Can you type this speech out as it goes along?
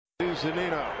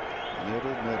Zunino.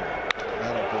 Middle.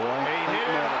 That'll boy.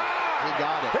 He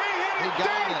got it. He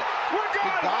got it. He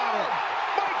got it.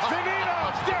 Mike Zunino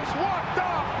just walked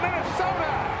off Minnesota.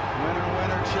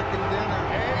 Winner, chicken dinner.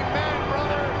 Amen,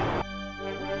 brother.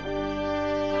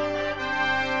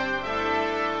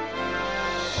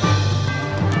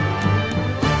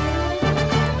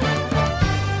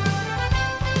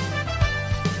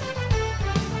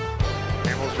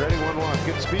 Hamels ready, 1-1.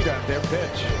 Good speed out there.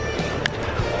 Pitch.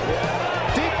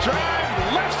 Deep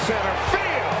drive, left center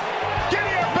field. Get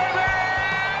here, baby!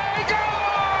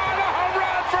 Gone! A home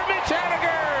run for Mitch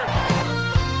Haniger.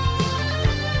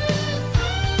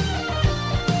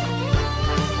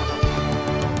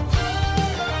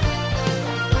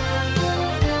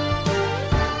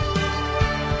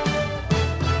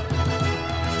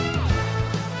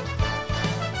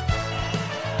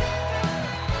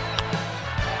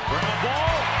 Ground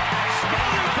ball.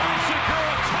 Smelly bicycle,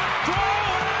 a top throw,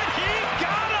 and he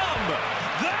got him!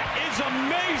 That is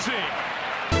amazing!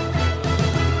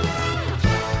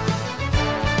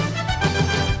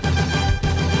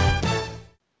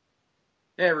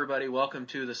 Hey everybody, welcome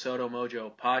to the Soto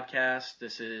Mojo podcast.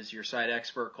 This is your site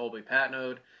expert Colby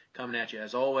Patnode coming at you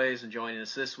as always, and joining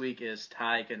us this week is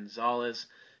Ty Gonzalez.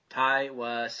 Ty,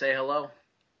 say hello.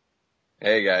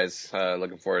 Hey guys,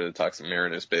 looking forward to talk some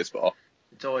Mariners baseball.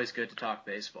 It's always good to talk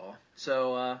baseball.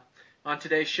 So on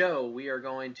today's show, we are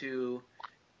going to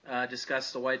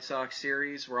discuss the White Sox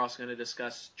series. We're also going to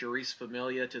discuss Jeurys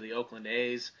Familia to the Oakland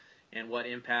A's and what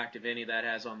impact, if any, that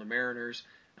has on the Mariners.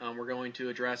 We're going to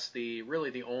address the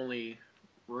only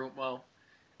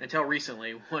until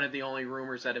recently, one of the only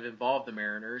rumors that have involved the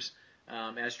Mariners.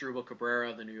 Asdrubal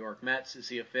Cabrera of the New York Mets. Is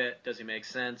he a fit? Does he make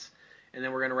sense? And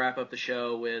then we're going to wrap up the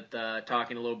show with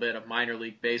talking a little bit of minor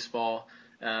league baseball.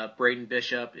 Braden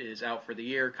Bishop is out for the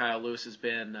year. Kyle Lewis has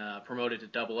been promoted to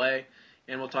Double-A,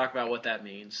 and we'll talk about what that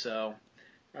means. So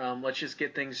let's just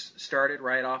get things started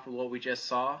right off with what we just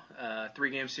saw.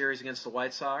 3-game series against the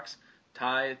White Sox.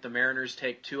 Tie, the Mariners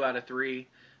take 2 out of 3,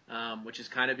 which has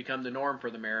kind of become the norm for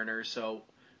the Mariners. So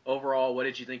overall, what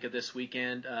did you think of this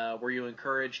weekend? Were you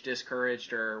encouraged,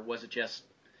 discouraged, or was it just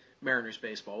Mariners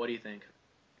baseball? What do you think?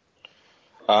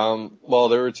 Well,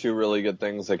 there were 2 really good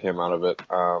things that came out of it.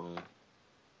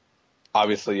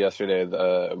 Obviously, yesterday,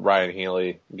 Ryan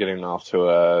Healy getting off to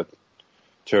a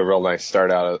real nice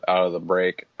start out of the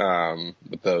break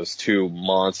with those 2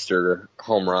 monster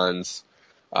home runs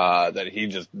that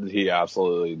he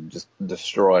absolutely just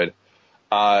destroyed.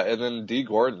 And then D.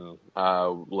 Gordon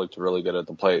looked really good at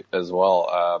the plate as well.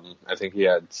 I think he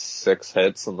had 6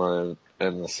 hits in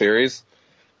the series,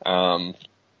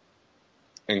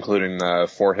 including the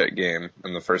 4-hit game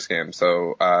in the first game.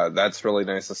 So that's really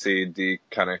nice to see D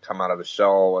kind of come out of his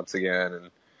shell once again,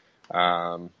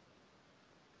 and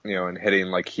and hitting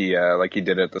like he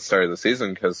did at the start of the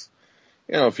season. Because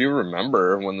if you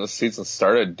remember when this season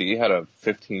started, D had a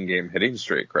 15-game hitting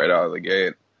streak right out of the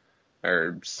gate,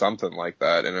 or something like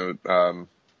that, and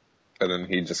then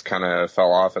he just kind of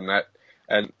fell off, and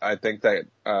I think that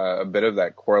a bit of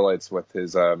that correlates with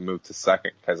his move to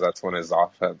second, because that's when his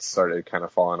offense started kind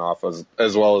of falling off,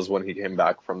 as well as when he came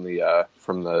back from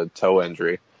the toe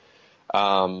injury.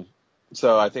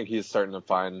 So I think he's starting to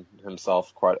find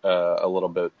himself quite a little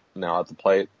bit now at the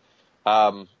plate.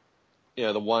 The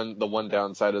one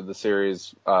downside of the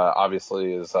series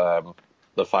obviously is the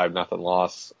 5-0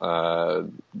 loss,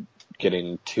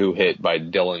 getting 2 hit by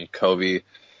Dylan Covey.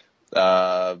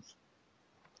 Yeah,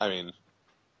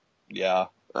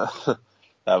 that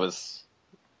was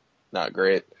not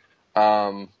great.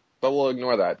 But we'll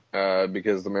ignore that,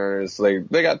 because the Mariners,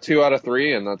 they got 2 out of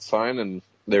 3, and that's fine, and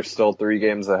they're still 3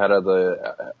 games ahead of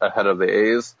the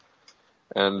A's.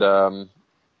 And,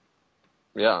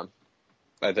 yeah,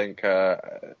 I think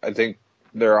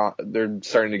they're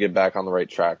starting to get back on the right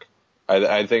track.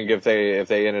 I think if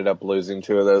they ended up losing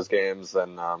 2 of those games,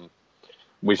 then,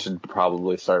 we should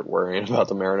probably start worrying about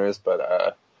the Mariners,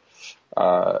 but,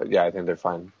 yeah, I think they're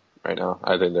fine right now.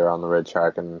 I think they're on the right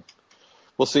track, and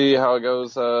we'll see how it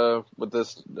goes with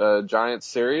this Giants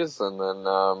series, and then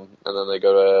they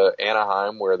go to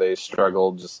Anaheim, where they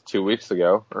struggled just 2 weeks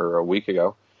ago, or a week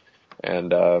ago,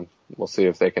 and we'll see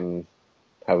if they can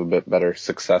have a bit better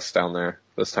success down there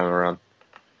this time around.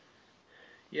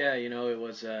 Yeah, it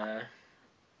was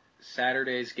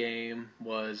Saturday's game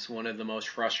was one of the most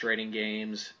frustrating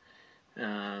games.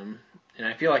 And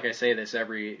I feel like I say this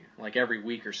every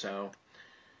week or so.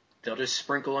 They'll just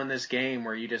sprinkle in this game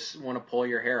where you just want to pull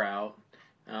your hair out.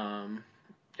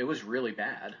 It was really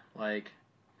bad.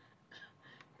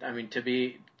 To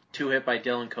be 2 hit by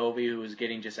Dylan Covey, who was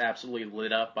getting just absolutely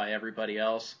lit up by everybody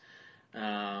else.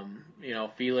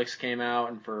 Felix came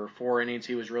out, and for 4 innings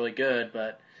he was really good,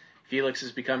 but Felix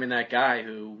is becoming that guy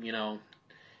who,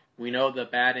 we know the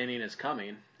bad inning is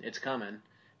coming. It's coming.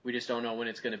 We just don't know when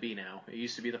it's going to be now. It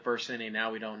used to be the first inning.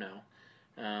 Now we don't know.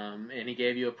 And he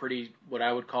gave you what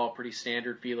I would call a pretty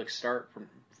standard Felix start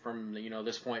from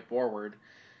this point forward.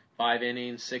 5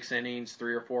 innings, 6 innings,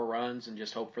 3 or 4 runs, and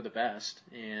just hope for the best.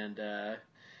 And,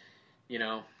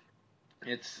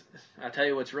 I'll tell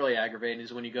you what's really aggravating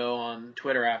is when you go on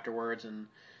Twitter afterwards and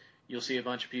you'll see a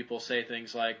bunch of people say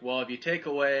things like, well, if you take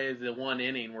away the 1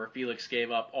 inning where Felix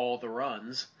gave up all the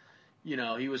runs,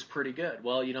 he was pretty good.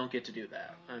 Well, you don't get to do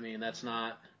that. I mean, that's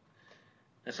not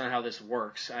how this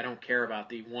works. I don't care about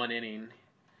the 1 inning.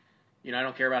 I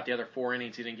don't care about the other 4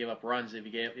 innings he didn't give up runs. If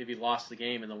he lost the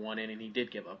game in the 1 inning, he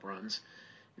did give up runs.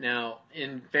 Now,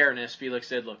 in fairness, Felix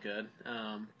did look good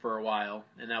for a while,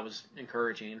 and that was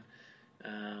encouraging.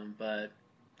 But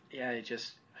yeah, it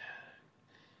just,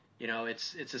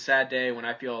 it's a sad day when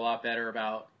I feel a lot better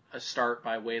about a start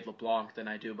by Wade LeBlanc than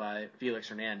I do by Felix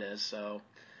Hernandez. So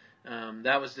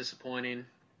that was disappointing.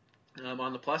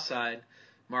 On the plus side,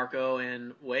 Marco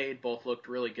and Wade both looked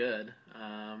really good.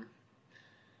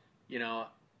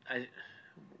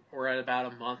 We're at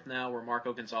about a month now where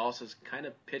Marco Gonzalez has kind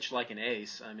of pitched like an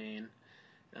ace. I mean,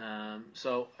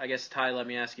 so I guess, Ty, let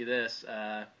me ask you this.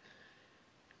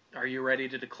 Are you ready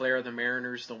to declare the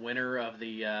Mariners the winner of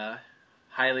the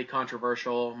highly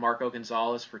controversial Marco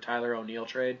Gonzalez for Tyler O'Neill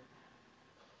trade?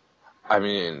 I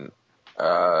mean,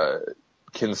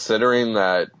 considering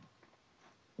that,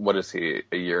 what is he,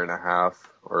 a year and a half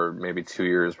or maybe 2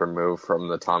 years removed from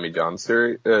the Tommy John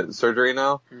surgery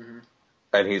now, mm-hmm.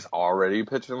 and he's already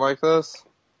pitching like this,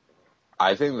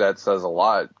 I think that says a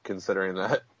lot, considering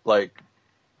that,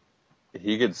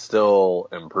 he could still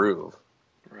improve.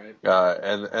 Right.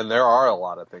 And there are a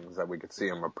lot of things that we could see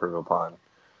him improve upon.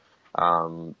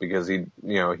 Because he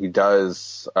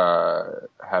does,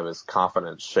 have his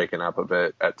confidence shaken up a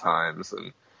bit at times.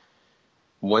 And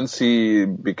once he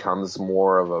becomes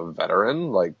more of a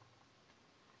veteran,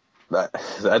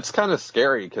 that's kind of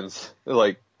scary.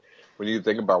 When you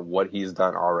think about what he's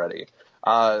done already.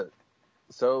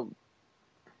 So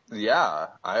yeah,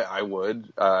 I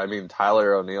would.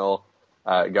 Tyler O'Neill,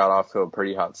 got off to a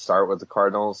pretty hot start with the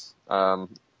Cardinals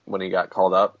when he got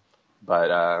called up,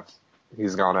 but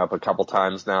he's gone up a couple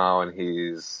times now, and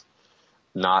he's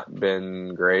not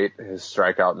been great. His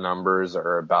strikeout numbers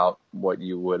are about what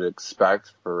you would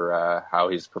expect for how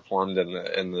he's performed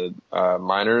in the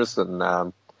minors, and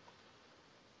I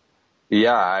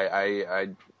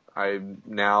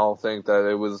now think that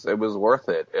it was worth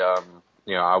it.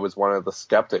 I was one of the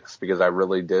skeptics because I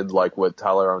really did like what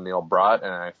Tyler O'Neill brought,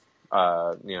 and I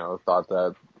thought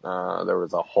that there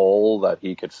was a hole that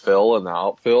he could fill in the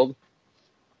outfield.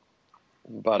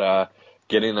 But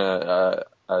getting a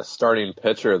starting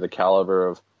pitcher the caliber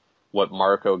of what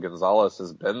Marco Gonzalez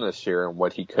has been this year and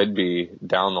what he could be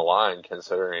down the line,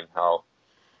 considering how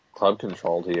club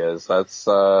controlled he is, that's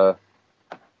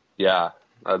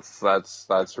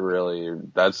really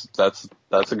that's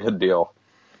a good deal.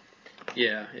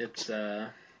 Yeah, it's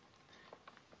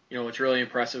what's really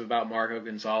impressive about Marco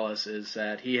Gonzalez is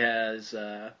that he has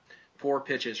 4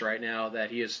 pitches right now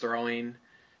that he is throwing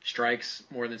strikes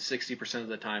more than 60% of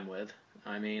the time with.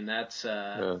 I mean, that's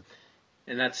and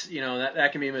that's that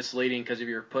can be misleading because if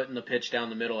you're putting the pitch down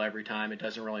the middle every time, it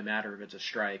doesn't really matter if it's a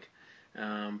strike.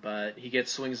 But he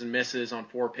gets swings and misses on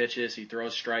 4 pitches. He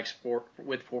throws strikes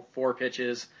with 4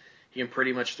 pitches. He can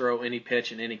pretty much throw any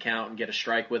pitch in any count and get a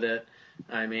strike with it.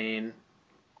 I mean,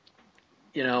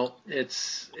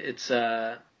 it's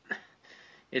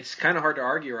kind of hard to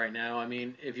argue right now. I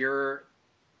mean, if you're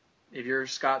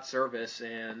Scott Servais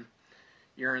and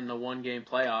you're in the 1-game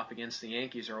playoff against the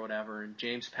Yankees or whatever, and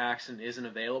James Paxton isn't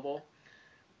available,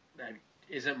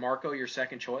 isn't Marco your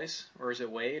second choice, or is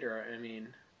it Wade? Or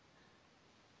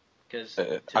because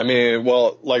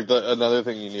another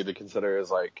thing you need to consider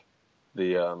is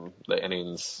the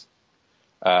innings.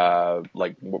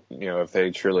 If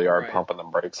they truly are pumping the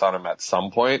brakes on him at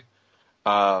some point.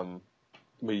 But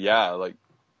yeah,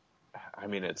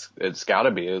 it's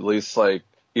gotta be at least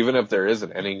even if there is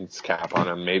an innings cap on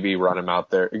him, maybe run him out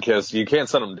there because you can't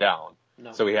send him down.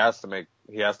 No. So he has to make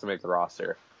the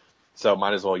roster. So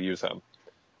might as well use him.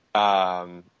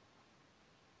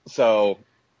 So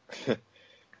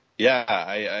yeah,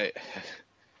 I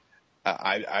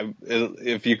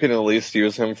if you can at least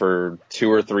use him for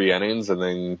 2 or 3 innings, and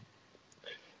then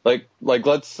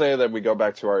let's say that we go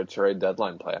back to our trade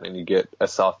deadline plan and you get a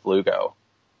Seth Lugo,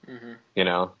 mm-hmm.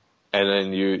 And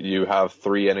then you have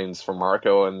 3 innings from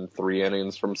Marco and 3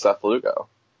 innings from Seth Lugo,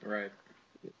 right?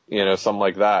 Something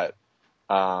like that.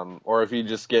 Or if you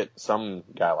just get some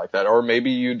guy like that. Or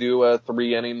maybe you do a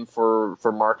 3 inning for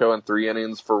Marco and 3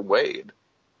 innings for Wade.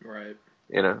 Right.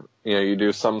 You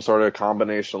do some sort of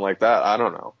combination like that. I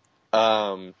don't know.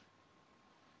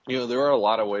 There are a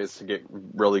lot of ways to get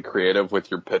really creative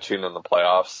with your pitching in the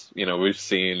playoffs. We've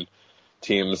seen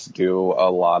teams do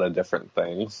a lot of different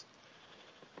things.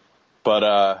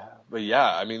 But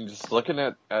yeah, I mean, just looking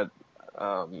at the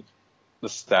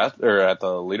stat or at the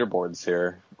leaderboards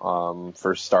here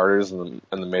for starters in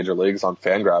the major leagues on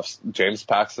Fangraphs, James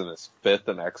Paxton is 5th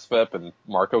in xFIP and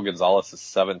Marco Gonzalez is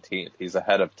 17th. He's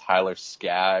ahead of Tyler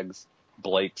Skaggs,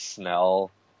 Blake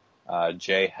Snell,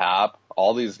 Jay Happ,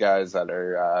 all these guys that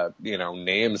are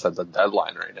names at the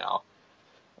deadline right now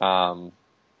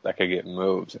that could get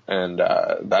moved, and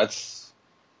that's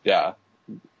that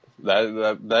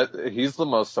he's the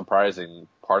most surprising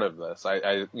part of this.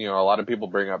 A lot of people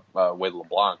bring up Wade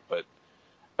LeBlanc, but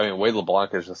I mean Wade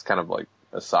LeBlanc is just kind of like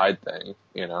a side thing.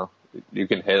 You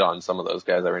can hit on some of those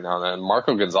guys every now and then.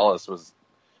 Marco Gonzalez was,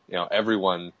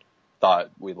 everyone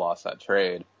thought we lost that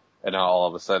trade, and now all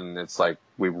of a sudden it's like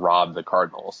we robbed the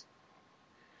Cardinals.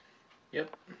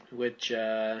 Yep, which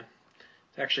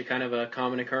it's actually kind of a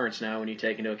common occurrence now when you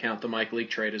take into account the Mike Leake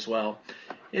trade as well.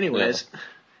 Anyways,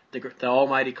 the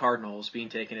almighty Cardinals being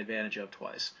taken advantage of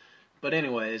twice. But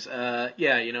anyways,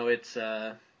 it's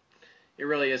it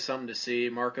really is something to see.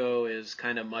 Marco is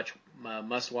kind of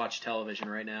must-watch television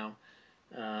right now,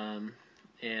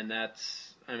 and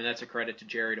that's a credit to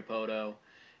Jerry Dipoto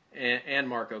and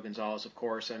Marco Gonzalez, of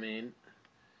course. I mean,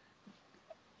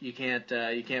 you can't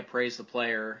praise the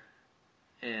player,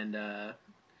 and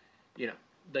you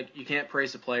can't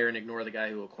praise the player and ignore the guy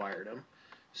who acquired him.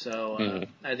 So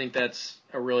I think that's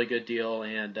a really good deal,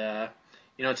 and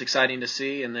it's exciting to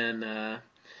see. And then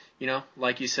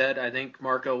like you said, I think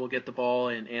Marco will get the ball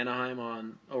in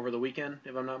Anaheim over the weekend,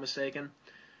 if I'm not mistaken.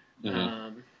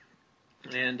 And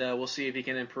we'll see if he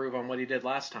can improve on what he did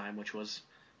last time, which was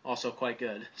also quite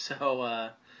good. So,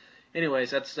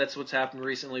 anyways, that's what's happened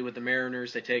recently with the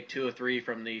Mariners. They take 2 of 3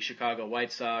 from the Chicago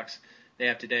White Sox. They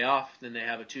have today off. Then they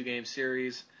have a 2-game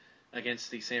series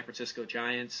against the San Francisco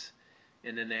Giants.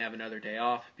 And then they have another day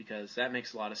off because that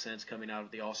makes a lot of sense coming out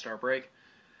of the All-Star break.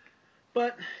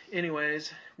 But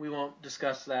anyways, we won't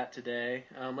discuss that today.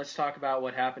 Let's talk about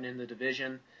what happened in the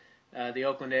division. The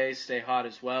Oakland A's stay hot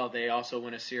as well. They also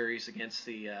win a series against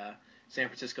the San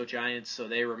Francisco Giants, so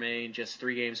they remain just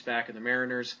 3 games back of the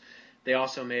Mariners. They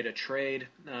also made a trade.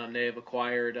 They have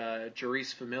acquired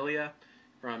Jeurys Familia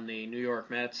from the New York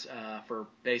Mets for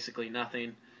basically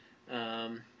nothing,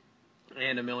 and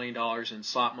 $1 million in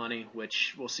slot money,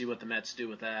 which we'll see what the Mets do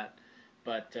with that.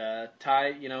 But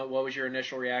Ty, what was your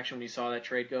initial reaction when you saw that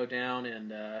trade go down?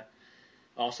 And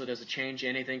also, does it change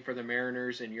anything for the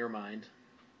Mariners in your mind?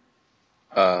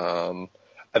 I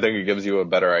think it gives you a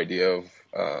better idea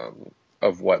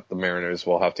of what the Mariners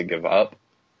will have to give up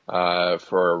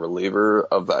for a reliever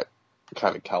of that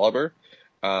kind of caliber.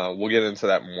 We'll get into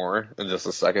that more in just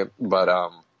a second. But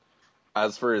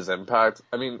as for his impact,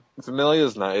 I mean, Familia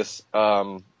is nice.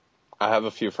 I have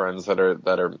a few friends that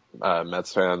are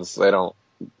Mets fans. They don't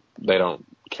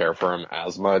care for him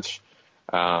as much.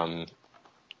 I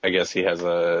guess he has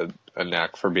a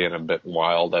knack for being a bit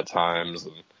wild at times.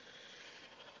 And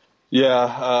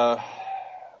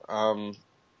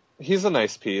he's a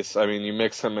nice piece. I mean, you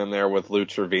mix him in there with Lou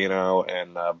Trevino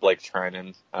and Blake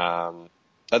Treinen.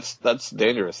 That's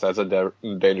dangerous. That's a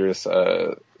dangerous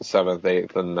 7th,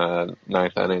 8th, and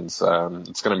 9th innings.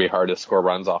 It's going to be hard to score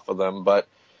runs off of them, but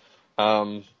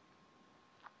the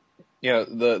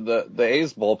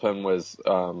A's bullpen was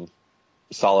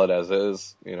solid as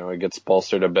is. It gets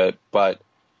bolstered a bit, but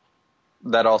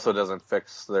that also doesn't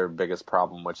fix their biggest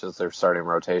problem, which is their starting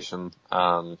rotation.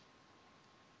 I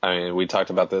mean, we talked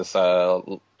about this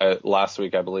last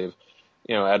week, I believe.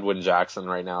 Edwin Jackson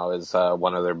right now is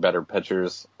one of their better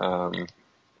pitchers. I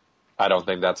don't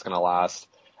think that's going to last.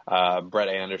 Brett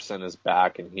Anderson is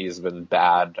back, and he's been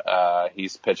bad.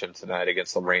 He's pitching tonight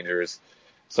against the Rangers,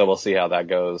 so we'll see how that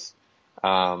goes.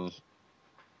 Charlie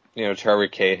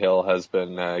Cahill has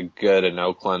been good in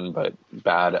Oakland, but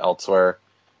bad elsewhere.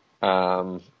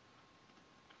 So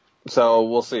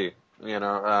we'll see.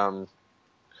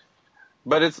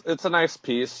 But it's a nice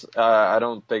piece. I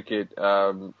don't think it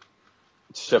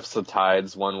shifts the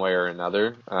tides one way or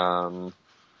another.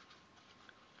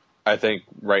 I think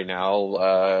right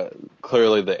now,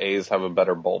 clearly the A's have a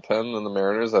better bullpen than the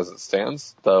Mariners as it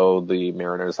stands, though the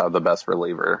Mariners have the best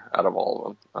reliever out of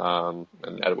all of them,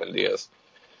 and Edwin Diaz.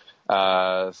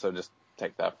 So just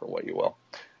take that for what you will.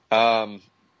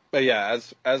 But yeah,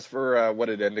 as for what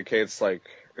it indicates, like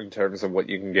in terms of what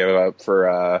you can give up for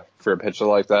a pitcher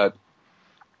like that.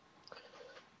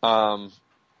 The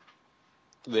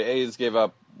A's gave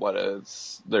up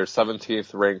their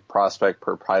 17th ranked prospect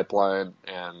per pipeline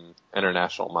and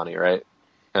international money, right?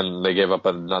 And they gave up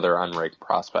another unranked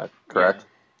prospect, correct?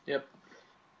 Yeah. Yep.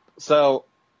 So,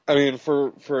 I mean, for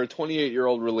a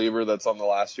 28-year-old reliever that's on the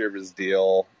last year of his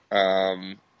deal,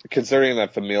 considering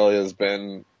that Familia has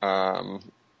been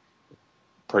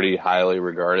pretty highly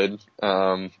regarded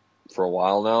for a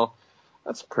while now,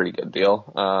 that's a pretty good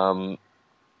deal. I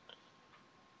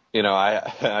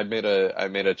made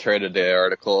a Trade a Day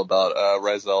article about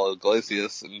Raisel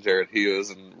Iglesias and Jared Hughes,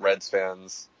 and Reds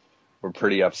fans were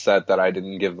pretty upset that I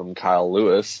didn't give them Kyle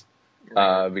Lewis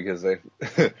because they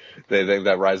they think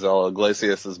that Raisel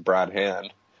Iglesias is Brad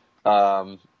Hand.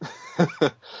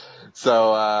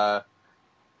 So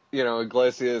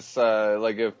Iglesias,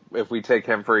 like if we take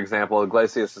him for example,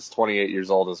 Iglesias is 28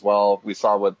 years old as well. We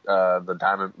saw what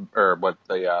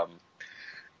the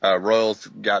Royals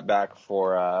got back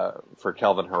for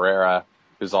Kelvin Herrera,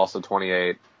 who's also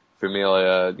 28.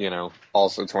 Familia,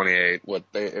 also 28. What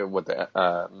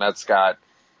the Mets got,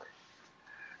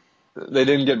 they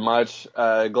didn't get much.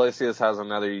 Iglesias has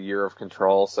another year of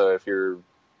control, so if you're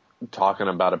talking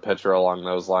about a pitcher along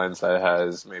those lines that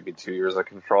has maybe 2 years of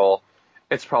control,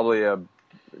 it's probably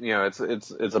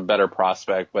it's a better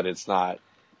prospect, but it's not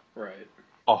right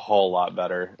a whole lot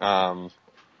better. I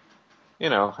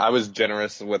was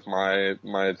generous with my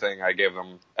thing. I gave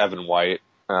them Evan White.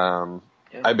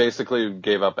 I basically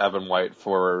gave up Evan White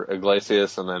for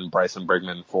Iglesias and then Bryson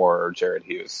Brigman for Jared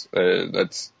Hughes.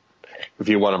 That's, if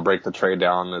you want to break the trade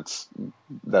down,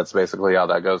 that's basically how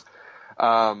that goes.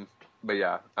 But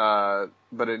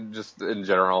in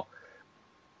general,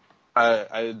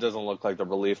 it doesn't look like the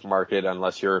relief market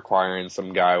unless you're acquiring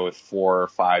some guy with 4 or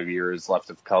 5 years left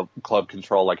of club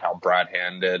control, like how Brad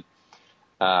Hand did.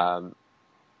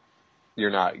 You're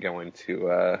not going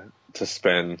to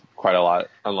spend quite a lot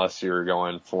unless you're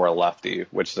going for a lefty,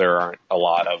 which there aren't a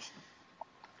lot of.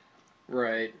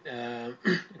 Right.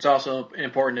 It's also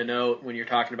important to note when you're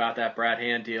talking about that Brad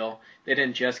Hand deal, they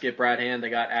didn't just get Brad Hand, they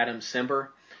got Adam Simber,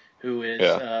 who is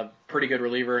a pretty good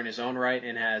reliever in his own right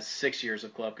and has 6 years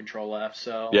of club control left.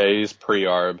 So yeah, he's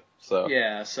pre-arb. So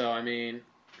yeah, so I mean,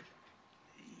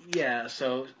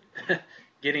 so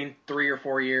getting 3 or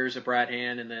 4 years of Brad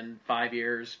Hand and then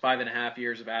 5.5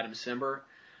 years of Adam Simber,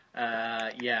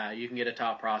 you can get a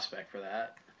top prospect for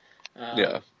that.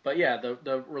 But yeah,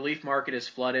 the relief market is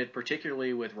flooded,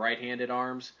 particularly with right-handed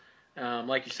arms.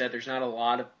 Like you said, there's not a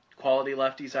lot of quality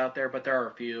lefties out there, but there are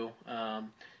a few.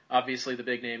 Obviously, the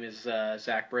big name is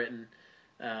Zach Britton.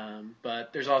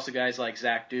 But there's also guys like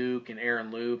Zach Duke and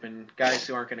Aaron Loop and guys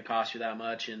who aren't going to cost you that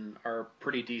much and are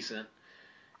pretty decent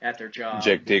at their job.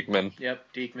 Jake Diekman.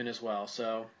 Yep, Diekman as well.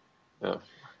 So yeah.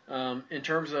 In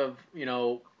terms of,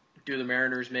 do the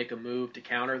Mariners make a move to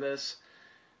counter this?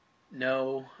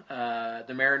 No.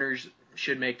 The Mariners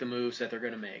should make the moves that they're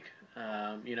going to make.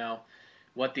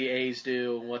 What the A's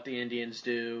do and what the Indians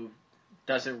do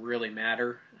doesn't really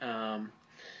matter.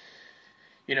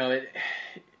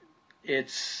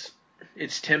 It's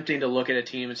tempting to look at a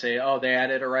team and say, oh, they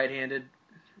added a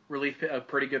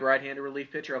pretty good right-handed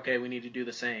relief pitcher. Okay, we need to do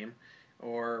the same,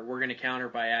 or we're going to counter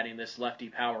by adding this lefty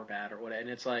power bat or whatever. And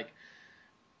it's like,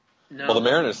 no. Well, the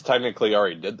Mariners technically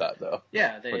already did that though.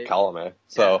 Yeah, with Colomé.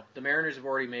 So the Mariners have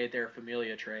already made their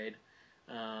Familia trade,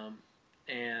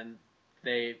 and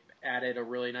they added a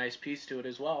really nice piece to it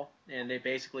as well. And they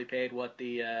basically paid what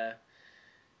the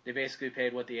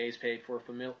A's paid for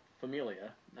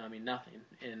Familia. I mean, nothing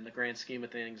in the grand scheme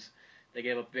of things. They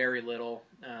gave up very little,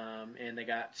 and they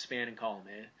got Span and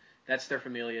Colomé. That's their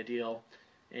Familia deal,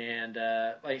 and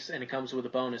it comes with a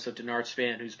bonus of Denard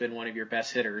Span, who's been one of your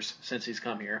best hitters since he's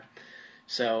come here.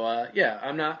 So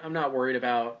I'm not worried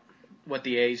about what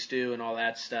the A's do and all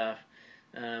that stuff.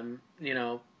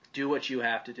 Do what you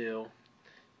have to do,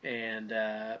 and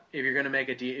if you're going to make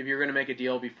a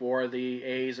deal before the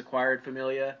A's acquired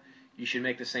Familia, you should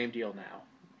make the same deal now.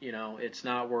 It's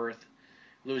not worth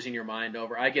losing your mind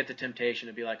over. I get the temptation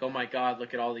to be like, oh my God,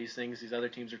 look at all these things these other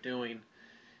teams are doing.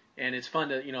 And it's fun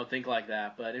to, think like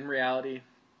that. But in reality,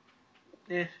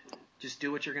 just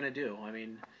do what you're going to do. I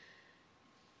mean,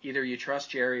 either you trust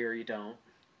Jerry or you don't.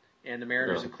 And the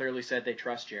Mariners have clearly said they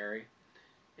trust Jerry.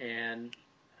 And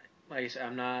like I said,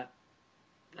 I'm not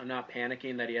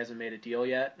panicking that he hasn't made a deal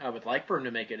yet. I would like for him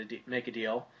to make a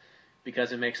deal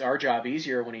because it makes our job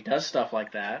easier when he does stuff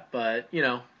like that. But,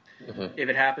 if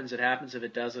it happens, it happens. If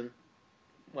it doesn't,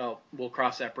 well, we'll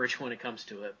cross that bridge when it comes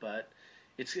to it. But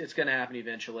it's going to happen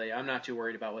eventually. I'm not too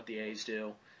worried about what the A's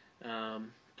do.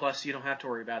 Plus, you don't have to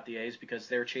worry about the A's because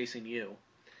they're chasing you.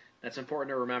 That's important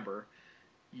to remember.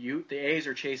 The A's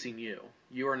are chasing you.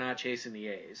 You are not chasing the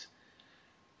A's.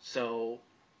 So,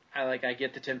 I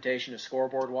get the temptation to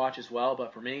scoreboard watch as well,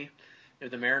 but for me, if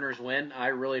the Mariners win, I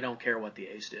really don't care what the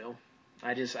A's do.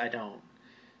 I don't.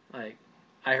 I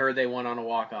heard they won on a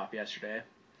walk-off yesterday.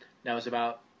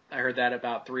 I heard that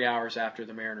about 3 hours after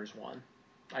the Mariners won.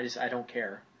 I don't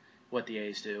care what the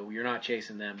A's do. You're not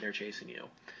chasing them, they're chasing you.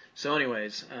 So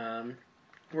anyways,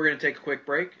 we're going to take a quick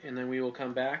break, and then we will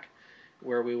come back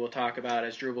where we will talk about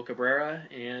Asdrubal Cabrera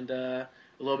and a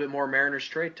little bit more Mariners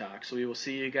trade talk. So we will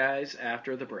see you guys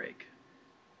after the break.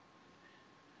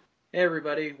 Hey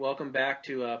everybody, welcome back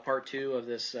to part 2 of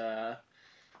this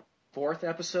fourth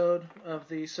episode of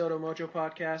the Soto Mojo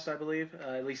podcast, I believe,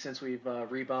 at least since we've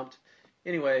rebumped.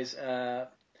 Anyways,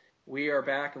 we are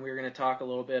back, and we're going to talk a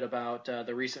little bit about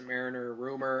the recent Mariner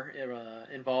rumor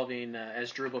involving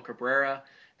Asdrubal Cabrera.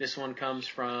 This one comes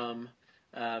from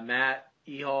Matt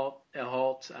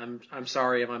Ehalt. I'm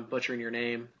sorry if I'm butchering your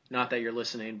name. Not that you're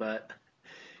listening, but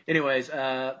anyways,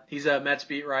 he's a Mets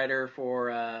beat writer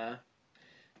for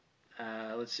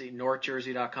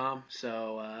NorthJersey.com.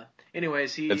 So,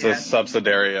 anyways, it's a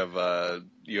subsidiary of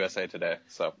USA Today.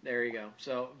 So there you go.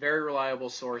 So very reliable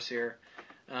source here.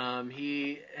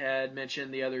 He had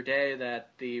mentioned the other day that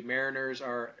the Mariners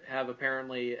have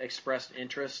apparently expressed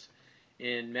interest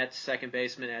in Mets second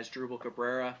baseman Asdrubal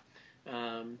Cabrera.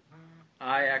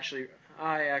 I actually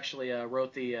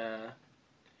wrote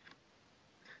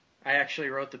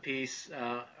the piece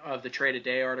of the Trade a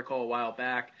Day article a while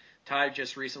back. Ty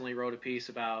just recently wrote a piece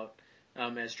about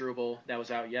Asdrubal that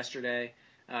was out yesterday.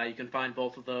 You can find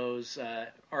both of those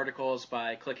articles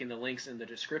by clicking the links in the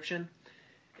description.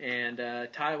 And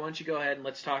Ty, why don't you go ahead and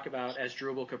let's talk about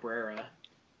Asdrubal Cabrera.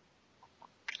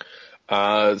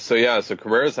 So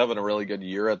Cabrera's having a really good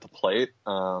year at the plate.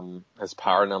 His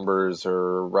power numbers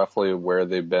are roughly where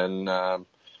they've been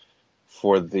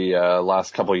for the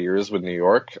last couple of years with New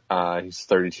York. He's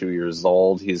 32 years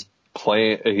old. He's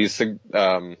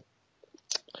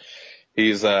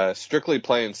strictly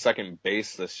playing second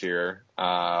base this year,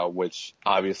 which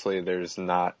obviously there's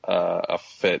not a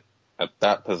fit at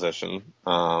that position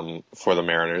for the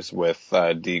Mariners with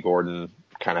D. Gordon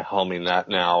kind of helming that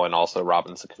now, and also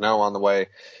Robinson Cano on the way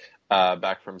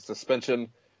back from suspension.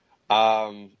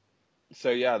 The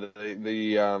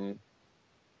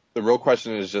real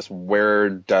question is just where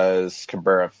does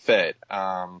Cabrera fit?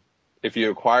 If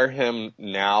you acquire him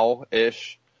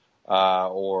now-ish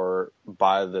or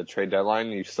by the trade deadline,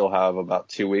 you still have about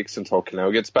 2 weeks until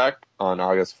Cano gets back on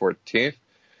August 14th.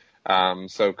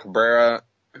 So Cabrera,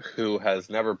 who has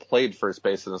never played first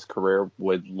base in his career,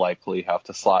 would likely have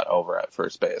to slot over at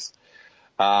first base.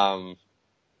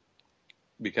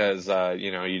 Because,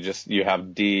 you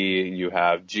have D, you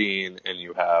have Gene, and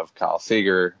you have Kyle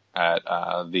Seager at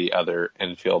the other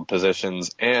infield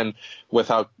positions. And with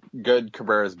how good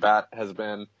Cabrera's bat has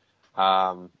been,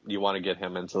 you want to get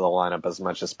him into the lineup as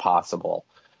much as possible.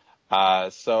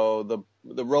 So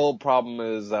the real problem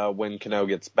is when Cano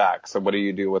gets back. So what do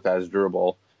you do with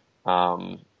Asdrubal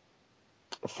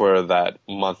for that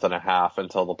month and a half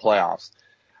until the playoffs?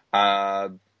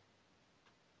 And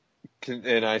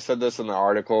I said this in the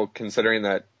article, considering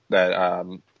that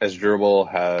Asdrubal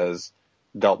has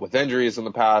dealt with injuries in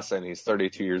the past and he's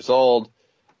 32 years old,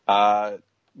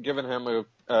 giving him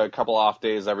a couple off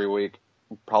days every week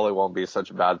probably won't be such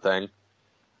a bad thing.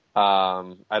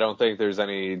 I don't think there's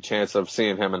any chance of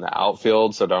seeing him in the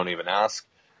outfield, so don't even ask.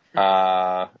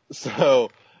 And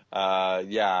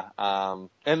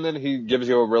then he gives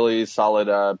you a really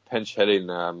solid pinch hitting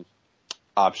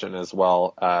option as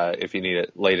well if you need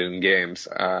it late in games.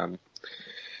 So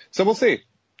we'll see.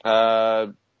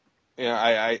 I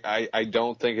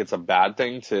don't think it's a bad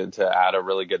thing to add a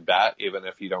really good bat, even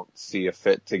if you don't see a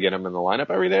fit to get him in the lineup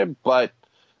every day. But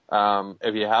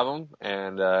if you have him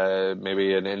and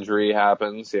maybe an injury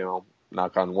happens,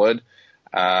 knock on wood,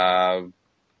 then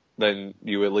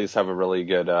you at least have a really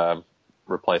good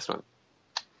replacement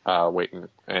waiting.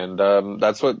 And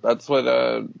that's what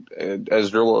Asdrubal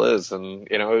is. And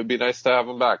it would be nice to have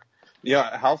him back.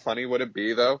 Yeah, how funny would it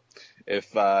be though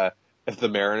if the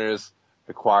Mariners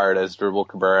acquired Asdrubal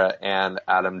Cabrera and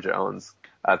Adam Jones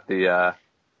at the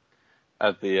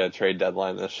trade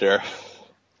deadline this year?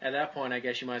 At that point, I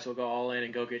guess you might as well go all in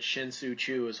and go get Shin-Soo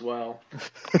Choo as well.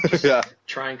 Yeah.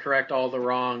 Try and correct all the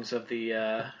wrongs of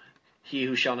the he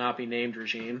who shall not be named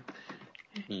regime.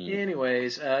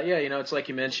 Anyways, it's like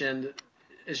you mentioned,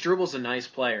 Asdrubal's a nice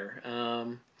player.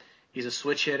 He's a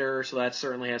switch hitter, so that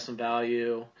certainly has some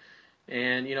value.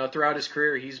 And, throughout his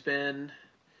career, he's been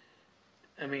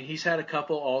I mean, he's had a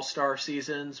couple all-star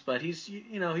seasons, but he's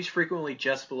frequently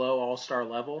just below all-star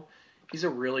level. He's a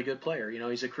really good player.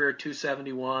 He's a career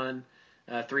 271,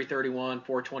 331,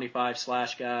 425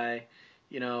 slash guy.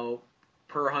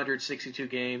 Per 162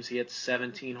 games, he had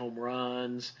 17 home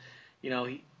runs.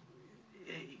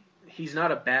 He's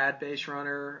not a bad base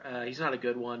runner. He's not a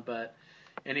good one,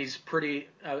 and he's pretty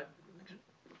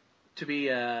to be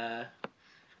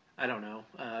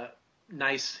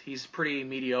nice. He's pretty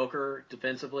mediocre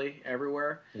defensively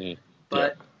everywhere,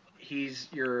 but he's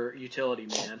your utility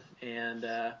man, and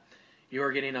you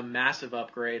are getting a massive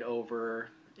upgrade over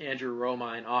Andrew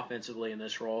Romine offensively in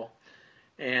this role.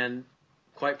 And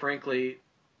quite frankly,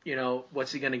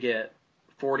 what's he going to get?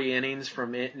 40 innings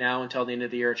from now until the end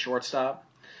of the year at shortstop?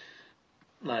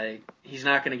 Like, he's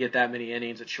not going to get that many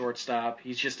innings at shortstop.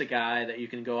 He's just a guy that you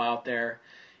can go out there.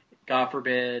 God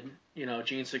forbid,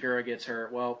 Gene Segura gets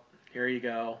hurt. Well, here you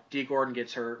go. D. Gordon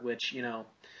gets hurt, which,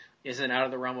 isn't out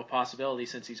of the realm of possibility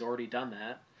since he's already done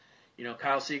that.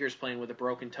 Kyle Seager's playing with a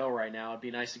broken toe right now. It'd be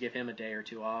nice to give him a day or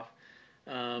two off.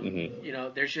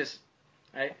 There's just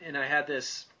 – I had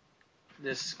this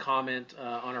comment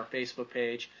on our Facebook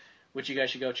page, which you guys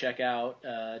should go check out,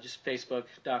 just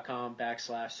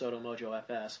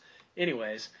facebook.com/SotoMojoFS.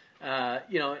 Anyways,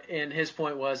 and his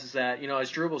point was that,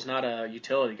 Asdrubal's not a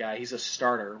utility guy. He's a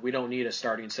starter. We don't need a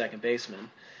starting second baseman.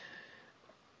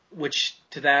 Which,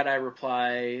 to that I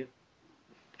reply,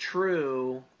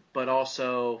 true, but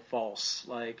also false.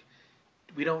 Like,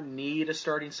 we don't need a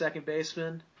starting second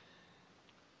baseman,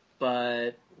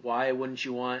 but why wouldn't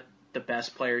you want the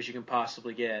best players you can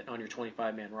possibly get on your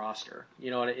 25-man roster?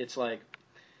 It's like,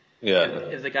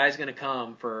 if the guy's going to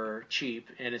come for cheap,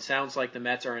 and it sounds like the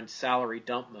Mets are in salary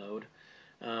dump mode,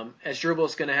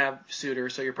 Asdrubal's going to have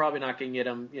suitors, so you're probably not going to get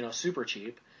him, super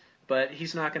cheap, but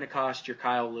he's not going to cost your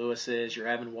Kyle Lewis's, your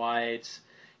Evan White's,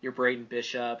 your Braden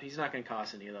Bishop. He's not going to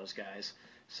cost any of those guys.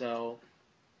 So,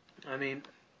 I mean,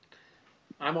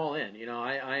 I'm all in.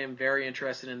 I am very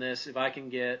interested in this. If I can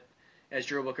get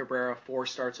Asdrubal Cabrera 4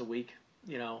 starts a week,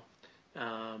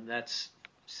 that's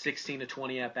 16 to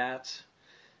 20 at-bats.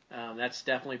 That's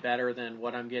definitely better than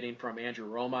what I'm getting from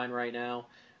Andrew Romine right now.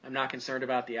 I'm not concerned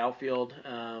about the outfield,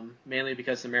 mainly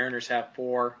because the Mariners have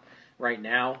 4 right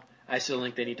now. I still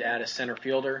think they need to add a center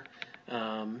fielder.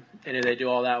 And if they do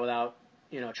all that without,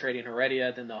 trading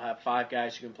Heredia, then they'll have 5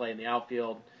 guys who can play in the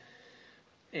outfield.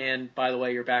 And, by the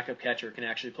way, your backup catcher can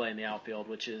actually play in the outfield,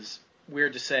 which is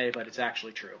weird to say, but it's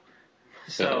actually true.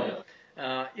 So,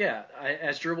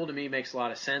 Asdrubal to me makes a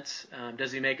lot of sense.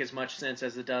 Does he make as much sense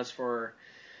as it does for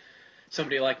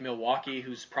somebody like Milwaukee,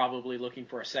 who's probably looking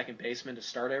for a second baseman to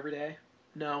start every day?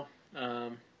 No.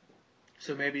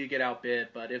 So maybe you get outbid,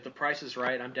 but if the price is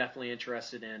right, I'm definitely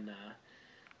interested in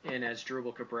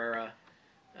Asdrubal Cabrera.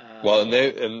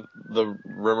 And the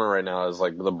rumor right now is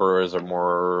like the Brewers are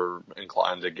more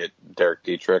inclined to get Derek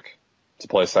Dietrich to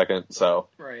play second. So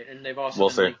right, and they've also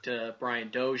been linked to Brian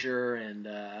Dozier and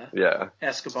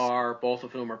Escobar, both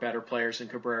of whom are better players than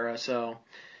Cabrera. So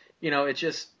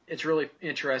it's really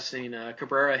interesting.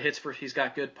 Cabrera he's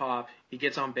got good pop. He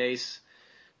gets on base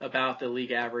about the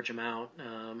league average amount.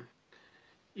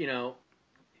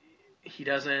 He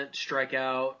doesn't strike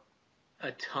out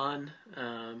a ton.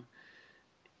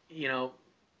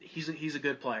 He's a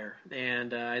good player,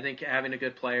 and I think adding a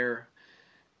good player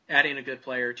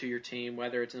to your team,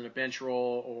 whether it's in a bench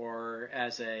role or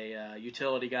as a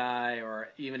utility guy or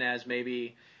even as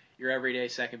maybe your everyday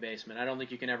second baseman, I don't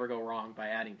think you can ever go wrong by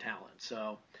adding talent.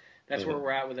 So that's where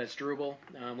we're at with Asdrubal.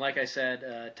 Like I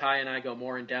said, Ty and I go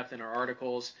more in depth in our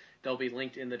articles. They'll be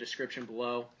linked in the description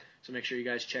below, so make sure you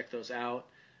guys check those out.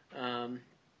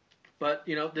 But,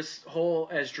 this whole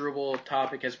Asdrubal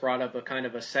topic has brought up a kind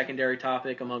of a secondary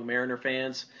topic among Mariner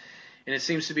fans. And it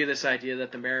seems to be this idea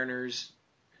that the Mariners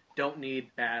don't need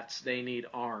bats, they need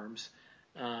arms.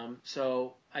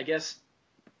 So I guess,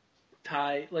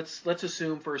 Ty, let's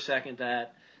assume for a second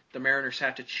that the Mariners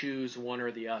have to choose one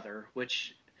or the other,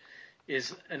 which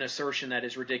is an assertion that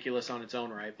is ridiculous on its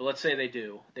own right. But let's say they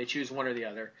do. They choose one or the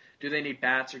other. Do they need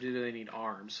bats or do they need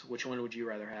arms? Which one would you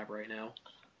rather have right now?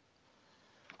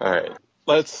 All right,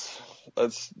 let's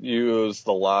use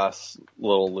the last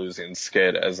little losing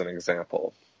skid as an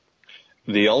example.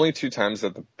 The only 2 times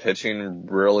that the pitching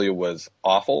really was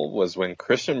awful was when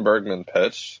Christian Bergman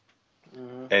pitched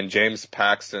and James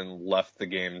Paxton left the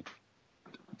game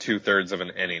 2/3 of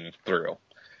an inning through.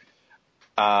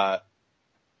 What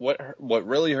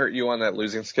really hurt you on that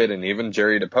losing skid, and even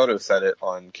Jerry Dipoto said it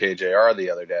on KJR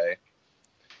the other day,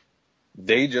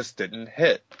 they just didn't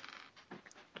hit.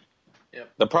 Yep.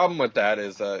 The problem with that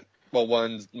is that Well,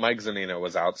 one, Mike Zunino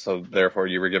was out, so therefore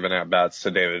you were giving at bats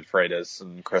to David Freitas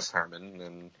and Chris Harmon,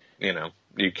 and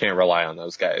you can't rely on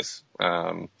those guys.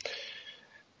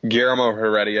 Guillermo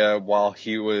Heredia, while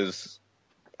he was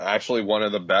actually one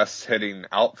of the best hitting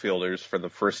outfielders for the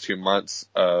first 2 months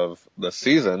of the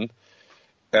season,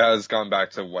 has gone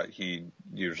back to what he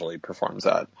usually performs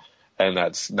at, and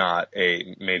that's not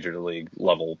a major league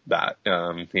level bat.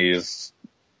 He's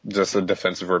just a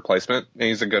defensive replacement.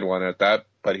 He's a good one at that,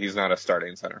 but he's not a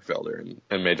starting center fielder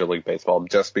in Major League Baseball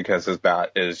just because his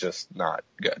bat is just not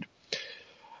good.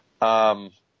 A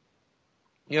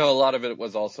lot of it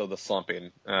was also the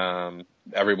slumping.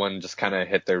 Everyone just kind of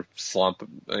hit their slump,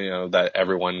 that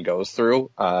everyone goes through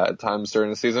at times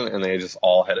during the season, and they just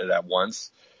all hit it at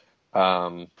once.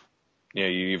 You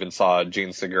even saw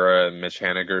Gene Segura and Mitch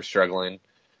Haniger struggling,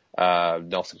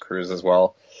 Nelson Cruz as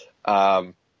well.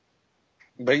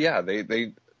 But yeah,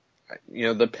 they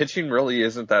the pitching really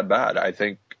isn't that bad. I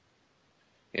think,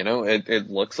 it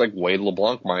looks like Wade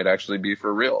LeBlanc might actually be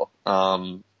for real.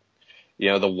 The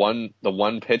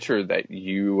one pitcher that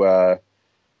you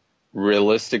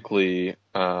realistically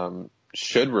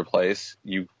should replace,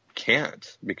 you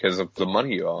can't because of the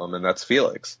money you owe him, and that's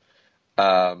Felix.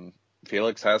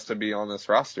 Felix has to be on this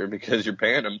roster because you're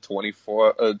paying him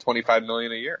 $25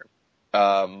 million a year.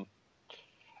 And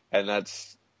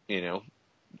that's,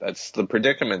 that's the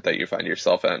predicament that you find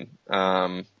yourself in.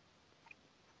 And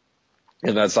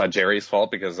that's not Jerry's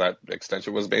fault because that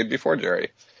extension was made before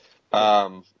Jerry.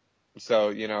 I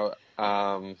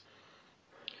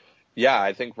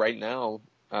think right now,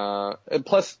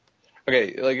 plus,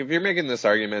 okay, like if you're making this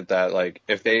argument that like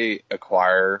if they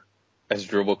acquire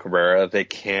Asdrubal Cabrera, they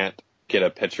can't get a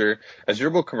pitcher,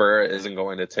 Asdrubal Cabrera isn't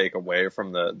going to take away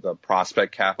from the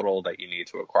prospect capital that you need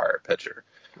to acquire a pitcher.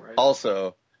 Right.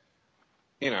 Also,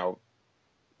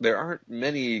 there aren't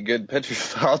many good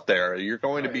pitchers out there. You're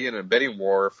going to be in a bidding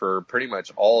war for pretty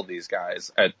much all of these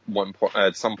guys at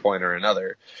some point or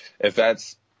another. If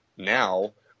that's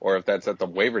now or if that's at the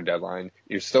waiver deadline,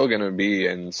 you're still going to be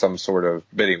in some sort of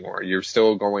bidding war. You're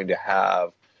still going to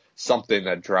have something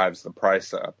that drives the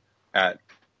price up at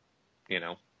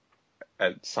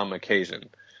some occasion.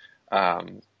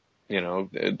 Even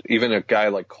a guy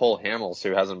like Cole Hamels,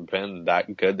 who hasn't been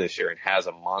that good this year and has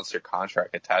a monster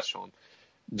contract attached to him,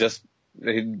 just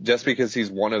because he's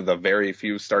one of the very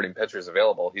few starting pitchers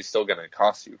available, he's still going to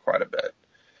cost you quite a bit.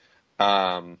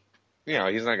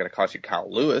 He's not going to cost you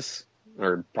Kyle Lewis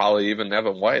or probably even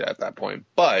Evan White at that point.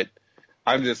 But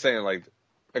I'm just saying, like,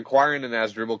 acquiring an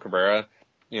Asdrubal Cabrera,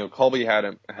 Colby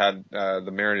had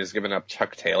the Mariners giving up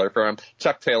Chuck Taylor for him.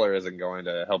 Chuck Taylor isn't going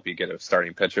to help you get a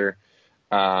starting pitcher.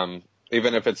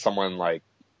 Even if it's someone like,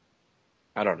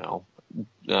 I don't know,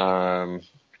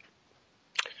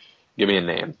 give me a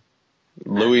name.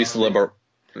 Luis Liberato.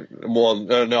 Well,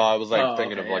 no, I was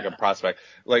thinking of a prospect.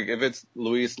 Like if it's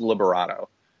Luis Liberato,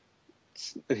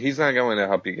 he's not going to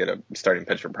help you get a starting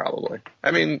pitcher probably.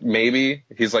 I mean, maybe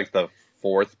he's like the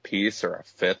fourth piece or a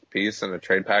fifth piece in a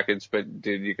trade package, but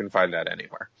dude, you can find that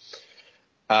anywhere.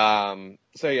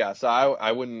 So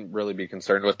I wouldn't really be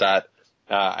concerned with that.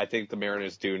 I think the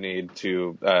Mariners do need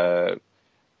to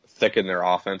thicken their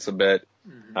offense a bit.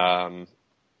 Mm-hmm.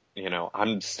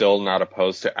 I'm still not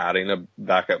opposed to adding a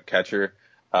backup catcher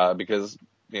because,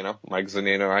 Mike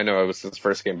Zunino, I know it was his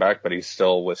first game back, but he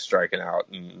still was striking out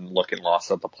and looking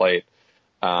lost at the plate,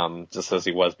 just as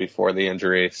he was before the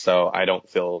injury. So I don't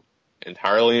feel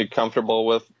entirely comfortable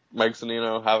with Mike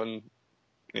Zunino having,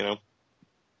 a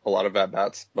lot of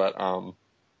at-bats. But,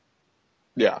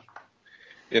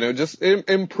 just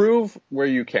improve where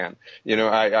you can.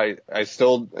 I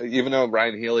still, even though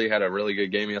Ryan Healy had a really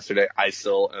good game yesterday, I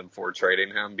still am for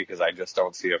trading him because I just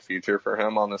don't see a future for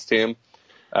him on this team.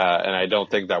 And I don't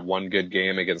think that one good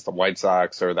game against the White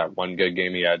Sox or that one good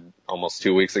game he had almost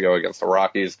 2 weeks ago against the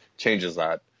Rockies changes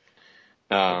that.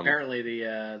 Apparently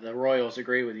the Royals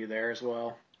agree with you there as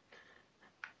well.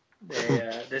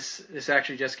 They, this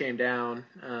actually just came down.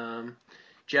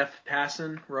 Jeff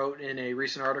Passan wrote in a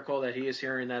recent article that he is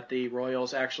hearing that the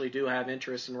Royals actually do have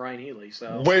interest in Ryan Healy.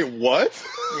 So wait, what?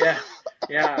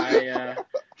 Yeah.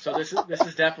 So this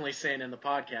is definitely saying in the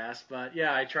podcast, but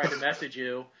yeah, I tried to message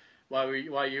you while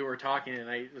you were talking, and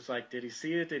I was like, did he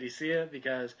see it? Did he see it?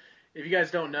 Because if you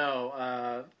guys don't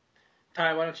know,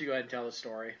 Ty, why don't you go ahead and tell the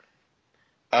story?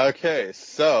 Okay,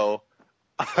 so,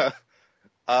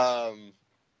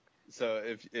 so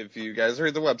if you guys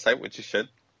read the website, which you should,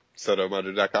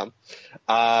 sotomotor.com,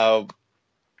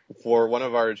 for one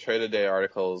of our Trade a Day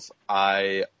articles,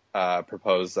 I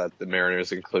proposed that the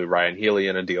Mariners include Ryan Healy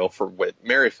in a deal for Whit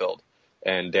Merrifield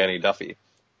and Danny Duffy.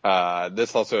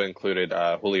 This also included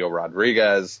Julio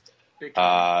Rodriguez, Big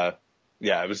time.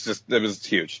 Yeah, it was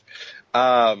huge.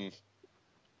 So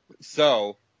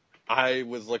I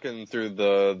was looking through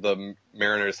the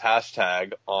Mariners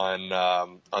hashtag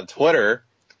on Twitter,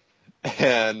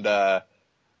 and I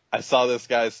saw this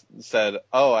guy said,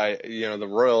 "Oh, the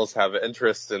Royals have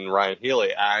interest in Ryan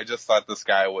Healy." I just thought this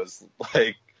guy was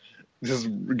like just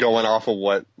going off of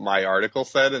what my article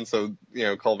said, and so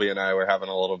Colby and I were having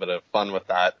a little bit of fun with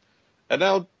that, and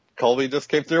now Colby just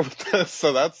came through with this,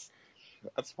 so that's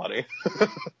funny.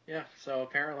 Yeah. So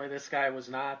apparently this guy was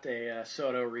not a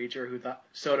Soto reader who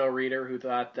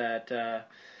thought that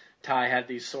Ty had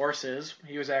these sources.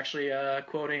 He was actually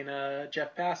quoting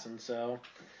Jeff Passan. So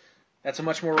that's a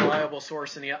much more reliable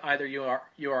source than either you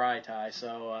or I, Ty.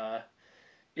 So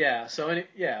yeah. So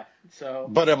yeah. So.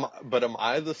 But am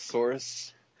I the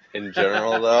source in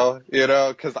general though?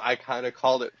 Because I kind of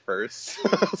called it first.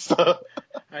 So.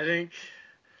 I think.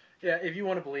 Yeah, if you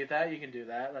want to believe that, you can do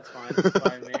that. That's fine. That's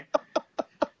fine with me.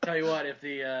 Tell you what, if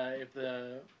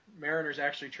the Mariners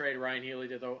actually trade Ryan Healy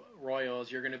to the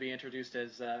Royals, you're going to be introduced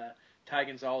as Ty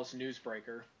Gonzalez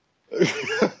Newsbreaker,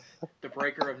 the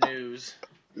breaker of news,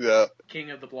 yeah,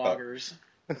 king of the bloggers,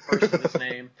 the first of his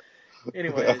name.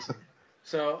 Anyways,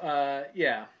 so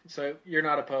so you're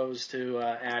not opposed to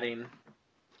adding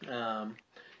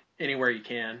anywhere you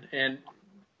can, and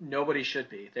nobody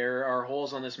should be. There are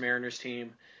holes on this Mariners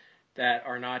team that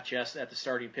are not just at the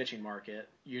starting pitching market.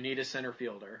 You need a center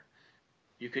fielder.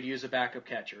 You could use a backup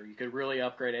catcher. You could really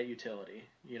upgrade at utility.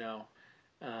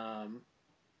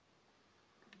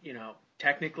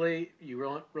 Technically,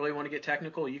 you really want to get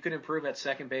technical. You could improve at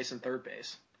second base and third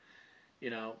base.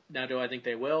 Now do I think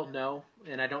they will? No,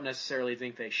 and I don't necessarily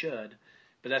think they should.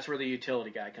 But that's where the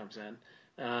utility guy comes in.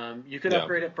 You could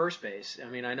upgrade at first base. I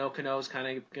mean, I know Cano's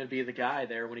kind of going to be the guy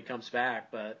there when he comes back,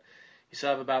 but you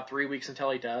still have about 3 weeks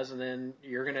until he does, and then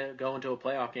you're going to go into a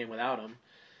playoff game without him,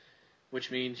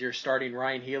 which means you're starting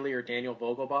Ryan Healy or Daniel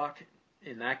Vogelbach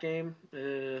in that game.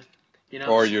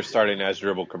 Or you're starting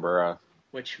Asdrubal Cabrera,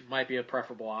 which might be a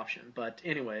preferable option. But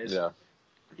anyways, yeah.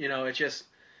 It's just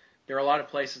there are a lot of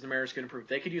places the Mariners could improve.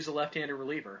 They could use a left-handed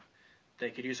reliever.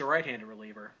 They could use a right-handed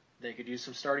reliever. They could use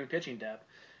some starting pitching depth.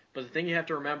 But the thing you have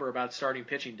to remember about starting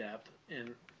pitching depth,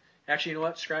 and actually, you know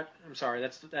what? I'm sorry,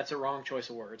 that's a wrong choice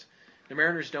of words. The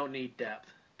Mariners don't need depth.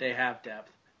 They have depth.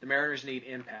 The Mariners need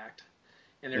impact.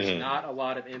 And there's not a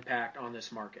lot of impact on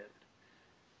this market.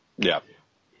 Yeah.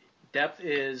 Depth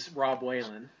is Rob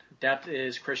Whalen. Depth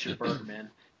is Christian Bergman.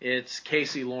 It's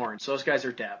Casey Lawrence. Those guys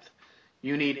are depth.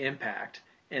 You need impact.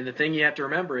 And the thing you have to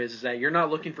remember is that you're not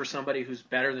looking for somebody who's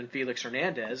better than Felix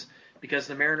Hernandez, because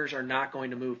the Mariners are not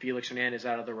going to move Felix Hernandez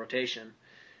out of the rotation.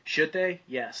 Should they?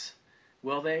 Yes.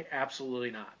 Will they?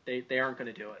 Absolutely not. They aren't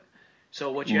going to do it. So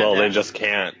what you have they just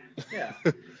can't. Yeah.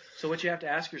 So what you have to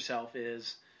ask yourself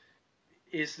is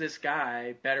this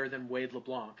guy better than Wade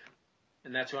LeBlanc?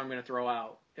 And that's who I'm going to throw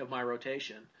out of my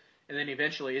rotation. And then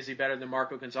eventually, is he better than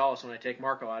Marco Gonzalez when I take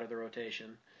Marco out of the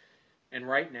rotation? And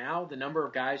right now, the number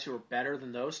of guys who are better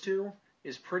than those two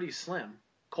is pretty slim.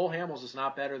 Cole Hamels is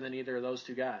not better than either of those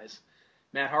two guys.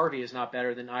 Matt Harvey is not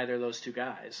better than either of those two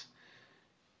guys.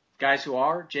 Guys who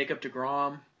are, Jacob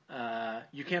deGrom,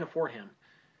 you can't afford him.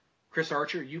 Chris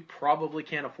Archer, you probably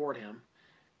can't afford him.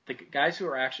 The guys who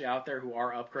are actually out there who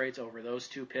are upgrades over those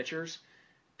two pitchers,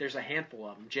 there's a handful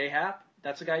of them. J Happ,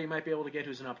 that's a guy you might be able to get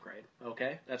who's an upgrade.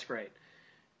 Okay, that's great.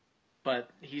 But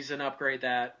he's an upgrade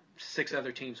that 6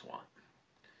 other teams want.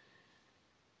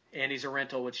 And he's a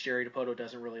rental, which Jerry Dipoto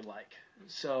doesn't really like.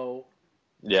 So,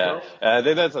 yeah, I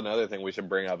think that's another thing we should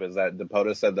bring up is that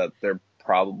Dipoto said that they're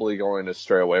probably going to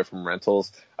stray away from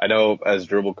rentals. I know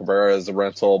Asdrubal Cabrera is a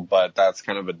rental, but that's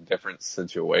kind of a different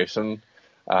situation.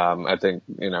 I think,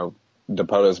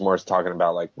 Dipoto is more talking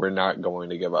about like we're not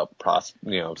going to give up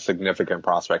significant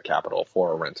prospect capital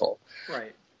for a rental.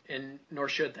 Right, and nor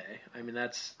should they. I mean,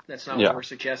 that's not what we're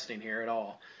suggesting here at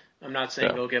all. I'm not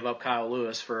saying go give up Kyle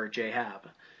Lewis for J Happ,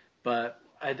 but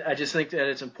I just think that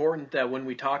it's important that when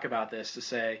we talk about this to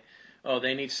say, oh,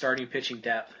 they need starting pitching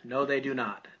depth. No, they do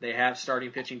not. They have starting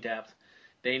pitching depth.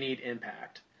 They need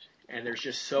impact, and there's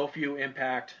just so few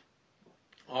impact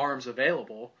arms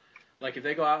available. Like, if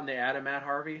they go out and they add a Matt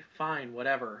Harvey, fine,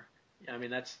 whatever. I mean,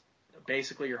 that's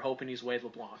basically you're hoping he's Wade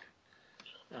LeBlanc.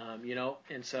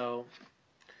 And so,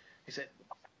 he said,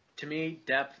 to me,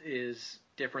 depth is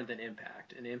different than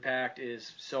impact. And impact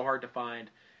is so hard to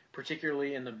find,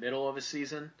 particularly in the middle of a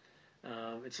season.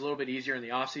 It's a little bit easier in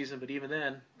the off season, but even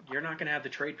then, you're not going to have the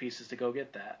trade pieces to go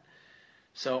get that.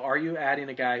 So are you adding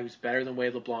a guy who's better than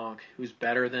Wade LeBlanc, who's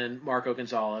better than Marco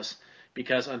Gonzalez?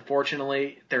 Because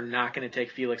unfortunately, they're not going to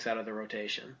take Felix out of the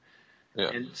rotation. Yeah.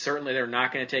 And certainly they're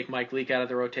not going to take Mike Leake out of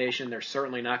the rotation. They're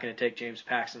certainly not going to take James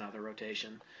Paxton out of the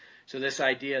rotation. So this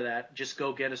idea that just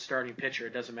go get a starting pitcher,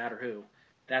 it doesn't matter who,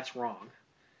 that's wrong.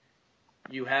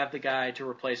 You have the guy to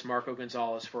replace Marco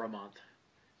Gonzalez for a month.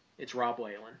 It's Rob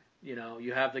Whalen.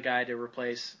 You have the guy to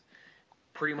replace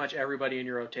pretty much everybody in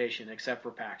your rotation except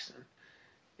for Paxton.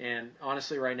 And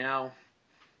honestly, right now,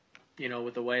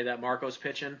 with the way that Marco's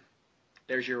pitching,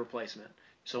 there's your replacement.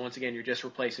 So once again, you're just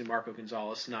replacing Marco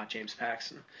Gonzalez, not James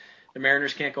Paxton. The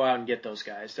Mariners can't go out and get those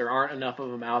guys. There aren't enough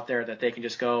of them out there that they can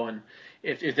just go and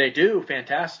if they do,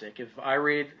 fantastic. If I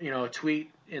read, a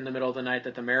tweet in the middle of the night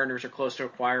that the Mariners are close to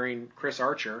acquiring Chris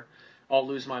Archer, I'll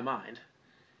lose my mind.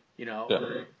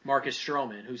 Or Marcus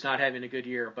Stroman, who's not having a good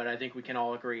year, but I think we can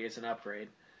all agree is an upgrade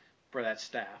for that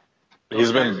staff.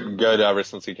 He's been good ever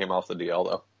since he came off the DL,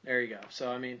 though. There you go.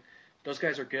 So, those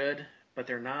guys are good, but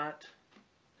they're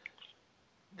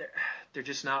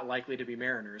just not likely to be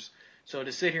Mariners. So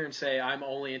to sit here and say I'm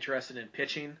only interested in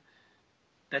pitching,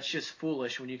 that's just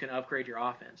foolish when you can upgrade your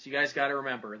offense. You guys got to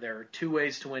remember there are two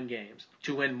ways to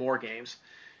win more games.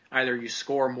 Either you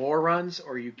score more runs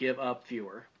or you give up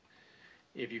fewer.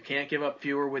 If you can't give up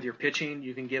fewer with your pitching,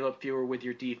 you can give up fewer with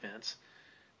your defense.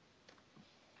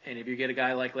 And if you get a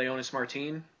guy like Leonys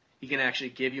Martin, he can actually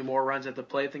give you more runs at the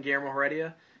plate than Guillermo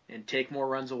Heredia and take more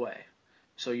runs away.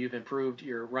 So you've improved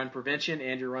your run prevention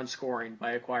and your run scoring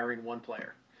by acquiring one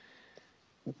player.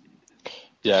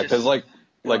 Yeah, because look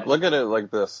at it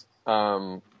like this.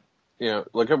 Look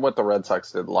at what the Red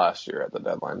Sox did last year at the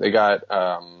deadline. They got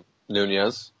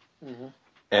Nunez,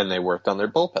 and they worked on their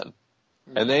bullpen.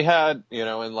 And they had,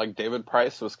 and like David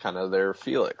Price was kind of their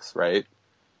Felix, right?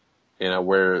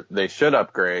 Where they should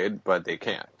upgrade, but they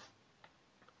can't.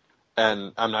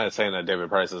 And I'm not saying that David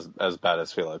Price is as bad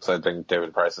as Felix. I think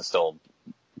David Price is still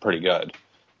pretty good.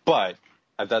 But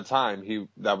at that time,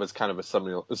 that was kind of a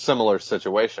similar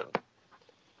situation.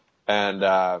 And, they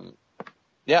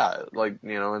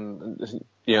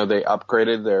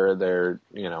upgraded their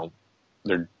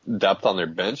depth on their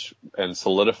bench and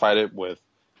solidified it with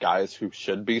guys who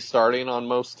should be starting on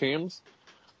most teams,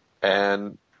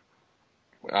 and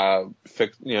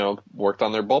worked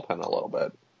on their bullpen a little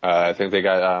bit. I think they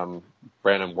got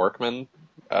Brandon Workman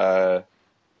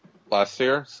last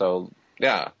year, so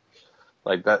yeah,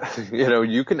 like that.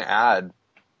 You can add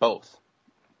both.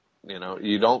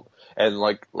 You don't, and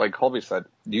like Colby said,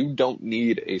 you don't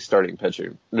need a starting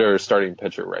pitcher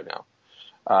right now.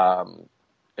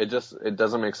 It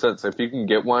doesn't make sense. If you can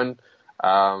get one,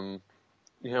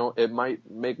 it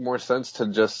might make more sense to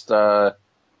just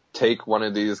take one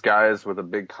of these guys with a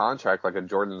big contract like a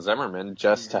Jordan Zimmerman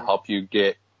just to help you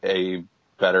get a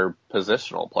better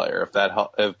positional player.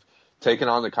 If taking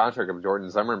on the contract of Jordan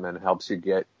Zimmerman helps you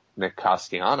get Nick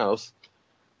Castellanos,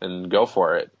 then go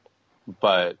for it.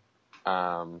 But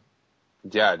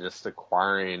just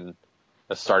acquiring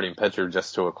a starting pitcher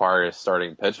just to acquire a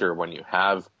starting pitcher when you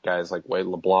have guys like Wade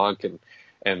LeBlanc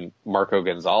and Marco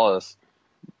Gonzalez,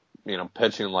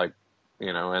 pitching like, in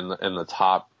the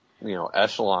top,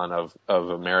 echelon of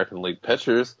American League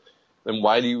pitchers, then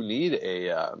why do you need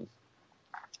a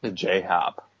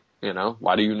J-Hap?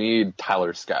 Why do you need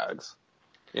Tyler Skaggs?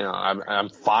 I'm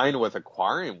fine with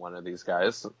acquiring one of these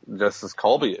guys, just as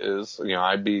Colby is.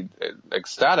 I'd be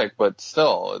ecstatic, but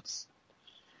still,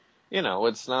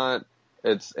 it's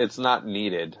not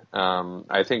needed.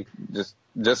 I think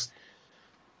just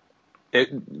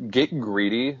get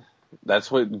greedy.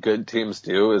 That's what good teams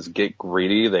do, is get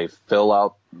greedy. They fill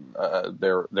out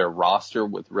their roster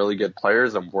with really good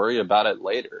players and worry about it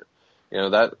later.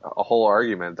 That a whole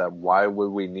argument that why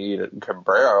would we need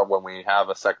Cabrera when we have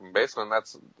a second baseman,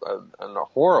 that's a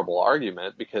horrible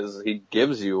argument because he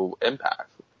gives you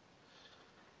impact.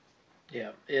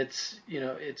 Yeah, it's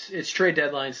trade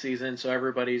deadline season, so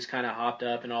everybody's kind of hopped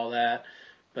up and all that.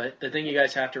 But the thing you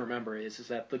guys have to remember is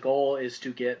that the goal is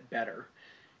to get better.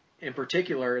 In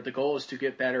particular, the goal is to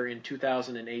get better in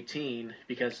 2018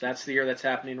 because that's the year that's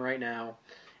happening right now,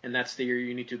 and that's the year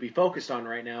you need to be focused on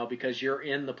right now because you're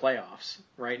in the playoffs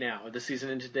right now. The season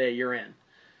and today, you're in.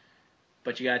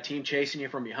 But you got a team chasing you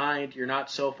from behind. You're not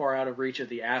so far out of reach of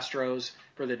the Astros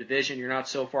for the division. You're not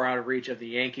so far out of reach of the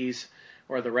Yankees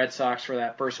or the Red Sox for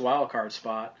that first wild card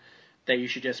spot that you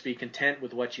should just be content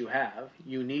with what you have.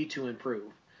 You need to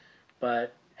improve.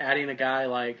 But adding a guy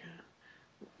like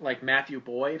Matthew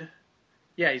Boyd,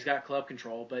 yeah, he's got club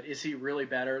control, but is he really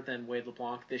better than Wade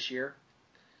LeBlanc this year?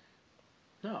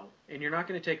 No. And you're not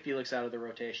going to take Felix out of the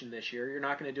rotation this year. You're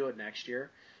not going to do it next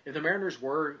year. If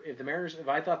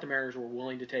I thought the Mariners were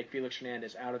willing to take Felix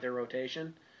Hernandez out of their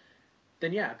rotation,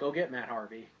 then yeah, go get Matt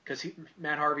Harvey, because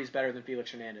Matt Harvey's better than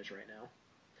Felix Hernandez right now.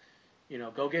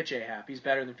 Go get J-Happ. He's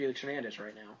better than Felix Hernandez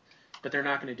right now. But they're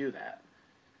not going to do that.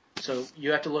 So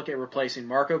you have to look at replacing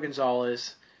Marco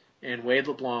Gonzalez and Wade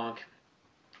LeBlanc.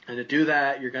 And to do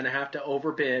that, you're going to have to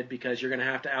overbid because you're going to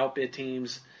have to outbid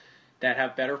teams that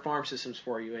have better farm systems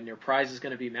for you. And your prize is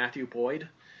going to be Matthew Boyd.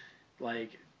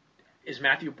 Like, is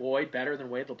Matthew Boyd better than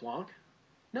Wade LeBlanc?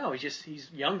 No, he's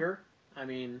younger. I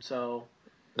mean, so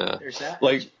there's that.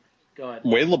 Like, go ahead.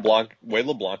 Wade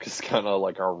LeBlanc is kind of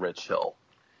like our Rich Hill,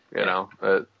 you know?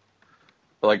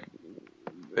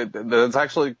 That's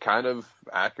actually kind of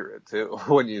accurate, too,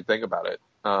 when you think about it.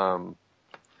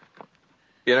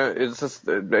 It's just,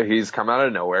 he's come out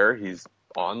of nowhere. He's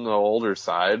on the older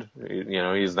side.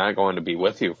 He's not going to be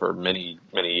with you for many,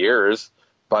 many years,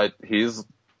 but he's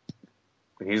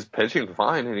pitching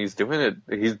fine, and he's doing it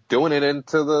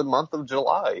into the month of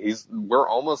July. We're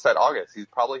almost at August. He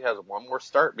probably has one more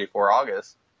start before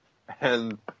August,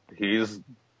 and he's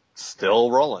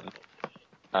still rolling.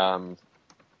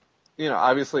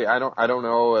 Obviously I don't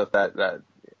know if that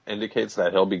indicates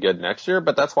that he'll be good next year,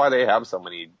 but that's why they have so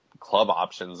many club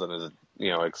options in his,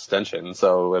 extension.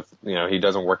 So if, he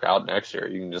doesn't work out next year,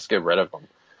 you can just get rid of him.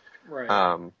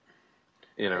 Right.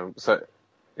 So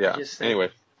yeah. Anyway.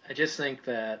 I just think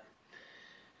that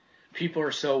people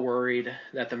are so worried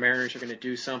that the Mariners are going to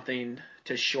do something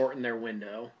to shorten their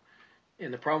window.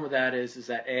 And the problem with that is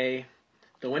that A,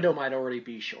 the window might already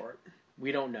be short.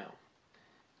 We don't know.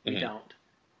 We don't.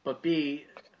 But B,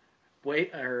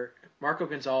 Marco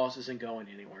Gonzalez isn't going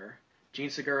anywhere. Gene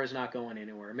Segura is not going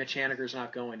anywhere. Mitch Haniger is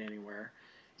not going anywhere.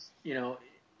 You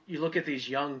look at these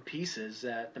young pieces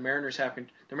that the Mariners have.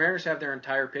 The Mariners have their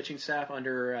entire pitching staff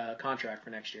under contract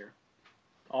for next year.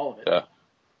 All of it. Yeah.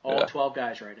 All 12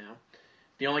 guys right now.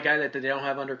 The only guy that they don't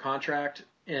have under contract,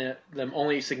 the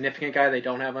only significant guy they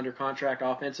don't have under contract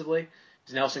offensively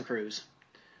is Nelson Cruz.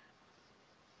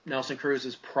 Nelson Cruz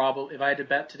is probably, if I had to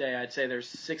bet today, I'd say there's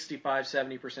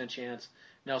 65-70% chance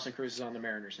Nelson Cruz is on the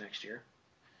Mariners next year.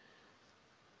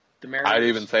 I'd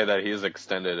even say that he's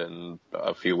extended in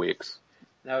a few weeks.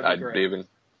 That would be great.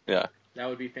 Yeah. That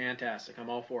would be fantastic. I'm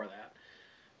all for that.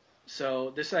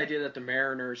 So this idea that the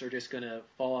Mariners are just going to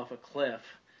fall off a cliff,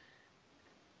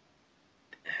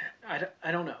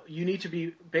 I don't know. You need to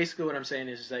be, basically what I'm saying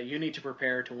is that you need to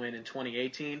prepare to win in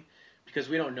 2018 because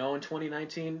we don't know in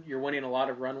 2019. You're winning a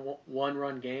lot of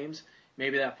one-run games.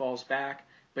 Maybe that falls back.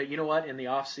 But you know what? In the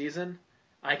off season,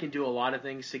 I can do a lot of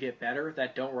things to get better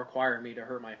that don't require me to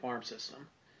hurt my farm system.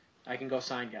 I can go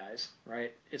sign guys,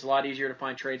 right? It's a lot easier to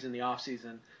find trades in the off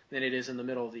season than it is in the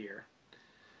middle of the year.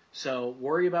 So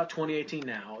worry about 2018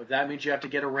 now. If that means you have to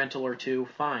get a rental or two,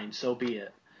 fine, so be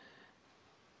it.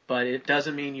 But it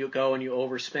doesn't mean you go and you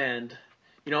overspend.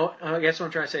 I guess what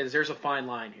I'm trying to say is there's a fine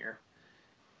line here.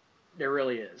 There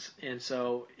really is. And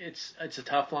so it's a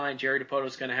tough line. Jerry Dipoto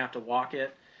is going to have to walk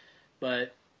it.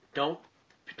 But don't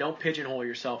pigeonhole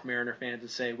yourself, Mariner fans, and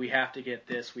say, we have to get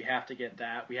this, we have to get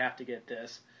that, we have to get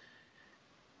this.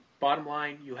 Bottom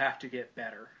line, you have to get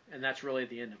better. And that's really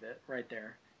the end of it right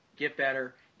there. Get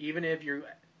better. Even if you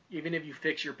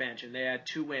fix your bench and they add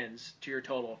 2 wins to your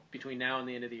total between now and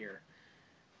the end of the year,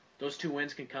 those 2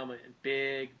 wins can come in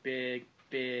big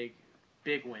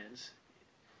wins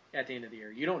at the end of the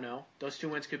year. You don't know. Those 2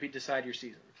 wins could decide your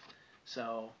season.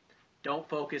 So don't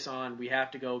focus on we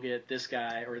have to go get this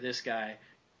guy or this guy.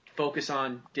 Focus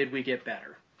on did we get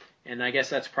better. And I guess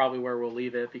that's probably where we'll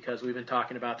leave it because we've been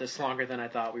talking about this longer than I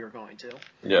thought we were going to.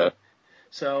 Yeah.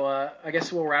 So I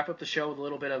guess we'll wrap up the show with a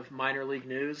little bit of minor league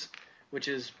news, which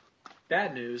is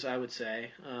bad news, I would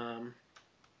say. I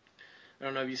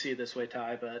don't know if you see it this way,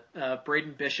 Ty, but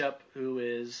Braden Bishop, who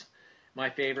is my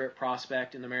favorite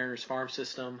prospect in the Mariners farm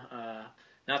system,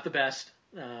 not the best,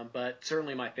 but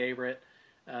certainly my favorite.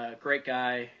 Great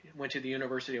guy, went to the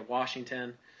University of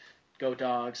Washington. Go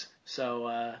Dogs.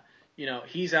 So,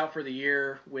 he's out for the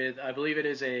year with, I believe it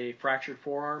is a fractured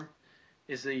forearm.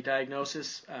 Is the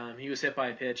diagnosis. He was hit by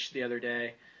a pitch the other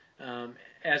day.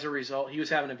 As a result, he was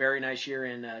having a very nice year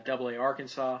in AA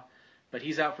Arkansas, but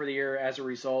he's out for the year. As a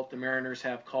result, the Mariners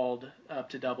have called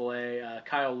up to AA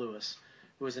Kyle Lewis,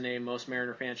 who is a name most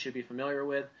Mariner fans should be familiar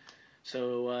with.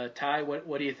 So, Ty,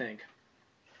 what do you think?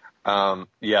 I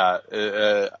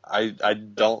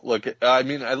don't look at. I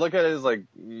mean, I look at it as like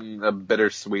a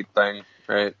bittersweet thing,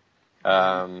 right?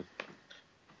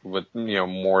 With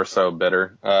more so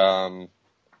bitter.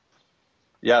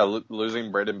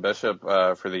 Losing Braden Bishop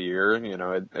for the year,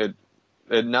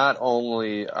 it not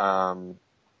only not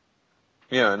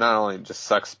only just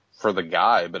sucks for the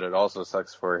guy, but it also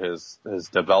sucks for his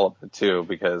development too,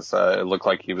 because it looked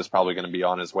like he was probably going to be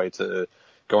on his way to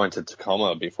going to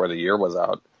Tacoma before the year was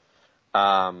out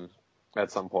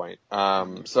at some point.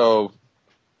 So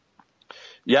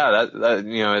Yeah,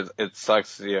 that it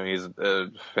sucks. He's a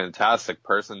fantastic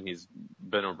person. He's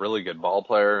been a really good ball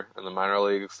player in the minor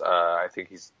leagues. I think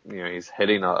he's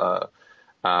hitting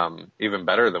even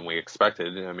better than we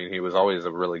expected. I mean, he was always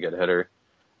a really good hitter.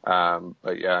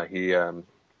 But yeah,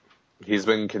 he's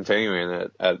been continuing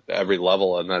it at every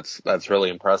level, and that's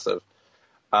really impressive.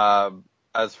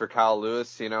 As for Kyle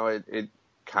Lewis, it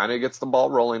kind of gets the ball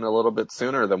rolling a little bit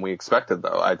sooner than we expected,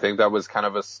 though. I think that was kind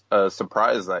of a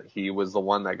surprise that he was the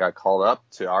one that got called up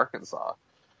to Arkansas.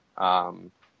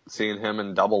 Seeing him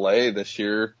in Double-A this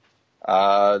year,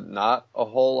 not a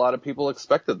whole lot of people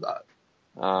expected that.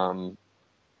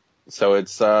 So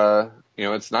it's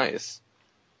nice.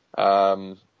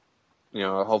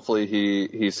 Hopefully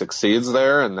he succeeds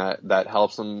there, and that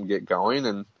helps him get going,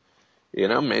 and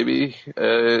maybe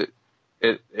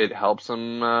it helps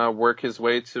him work his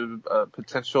way to a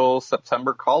potential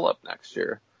September call-up next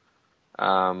year.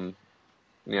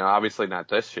 Obviously not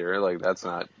this year. Like, that's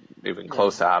not even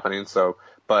close to happening. So,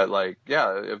 but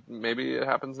maybe it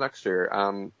happens next year.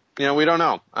 We don't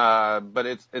know. But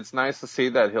it's nice to see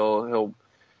that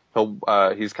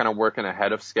he's kind of working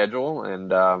ahead of schedule,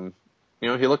 and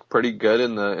he looked pretty good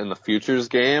in the futures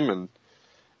game, and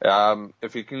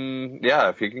if he can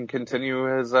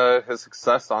continue his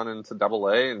success on into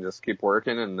Double-A and just keep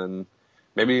working, and then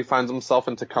maybe he finds himself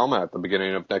in Tacoma at the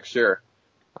beginning of next year.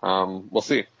 We'll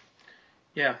see.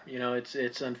 Yeah,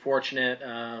 it's unfortunate.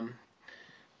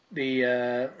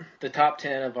 The top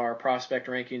 10 of our prospect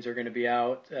rankings are going to be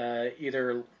out.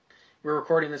 We're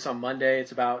recording this on Monday.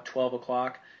 It's about 12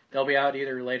 o'clock. They'll be out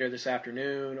either later this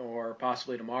afternoon or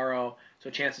possibly tomorrow. So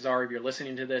chances are, if you're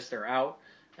listening to this, they're out.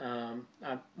 I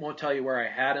won't tell you where I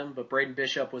had him, but Braden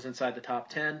Bishop was inside the top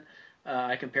 10.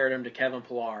 I compared him to Kevin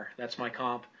Pillar. That's my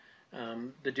comp.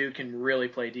 The dude can really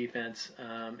play defense,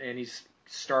 and he's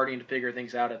starting to figure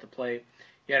things out at the plate.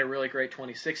 He had a really great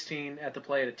 2016 at the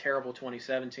plate, a terrible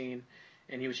 2017,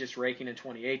 and he was just raking in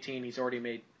 2018. He's already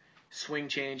made swing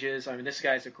changes. I mean, this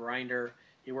guy's a grinder.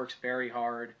 He works very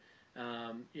hard.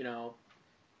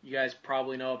 You guys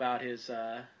probably know about his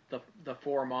the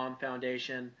For Mom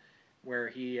Foundation, where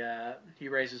he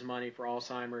raises money for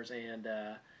Alzheimer's and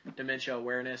dementia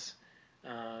awareness.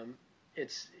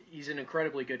 He's an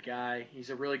incredibly good guy. He's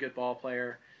a really good ball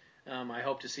player. I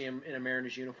hope to see him in a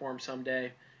Mariners uniform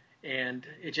someday. And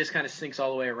it just kind of sinks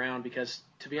all the way around because,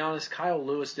 to be honest, Kyle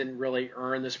Lewis didn't really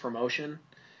earn this promotion.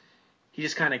 He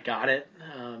just kind of got it.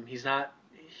 He's not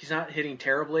hitting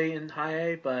terribly in high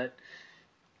A, but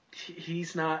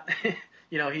he's not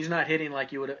he's not hitting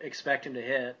like you would expect him to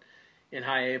hit in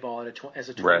high A ball as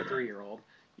a 23-year-old.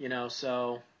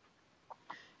 So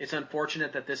it's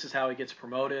unfortunate that this is how he gets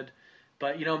promoted,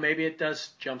 but maybe it does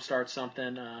jumpstart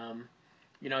something.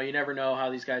 You never know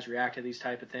how these guys react to these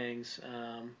type of things.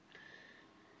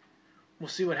 We'll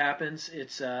see what happens.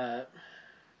 It's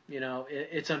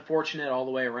it's unfortunate all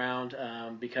the way around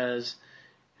because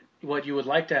what you would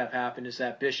like to have happen is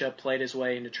that Bishop played his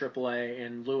way into AAA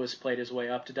and Lewis played his way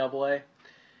up to AA.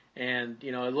 And,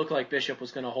 it looked like Bishop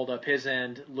was going to hold up his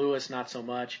end, Lewis not so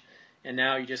much, and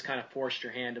now you just kind of forced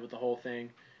your hand with the whole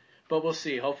thing. But we'll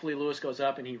see. Hopefully Lewis goes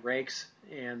up and he rakes,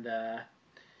 and, and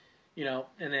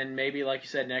then maybe, like you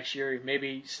said, next year,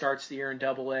 maybe starts the year in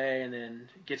AA and then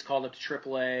gets called up to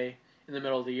AAA in the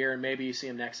middle of the year, and maybe you see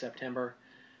him next September.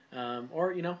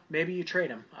 Or, maybe you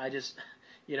trade him. I just,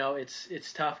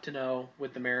 it's tough to know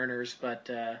with the Mariners, but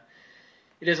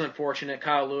it is unfortunate.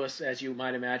 Kyle Lewis, as you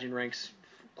might imagine, ranks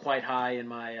quite high in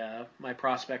my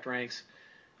prospect ranks.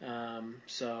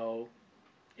 So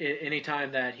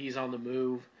anytime that he's on the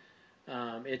move,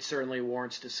 it certainly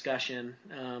warrants discussion.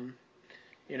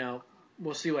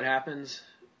 We'll see what happens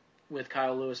with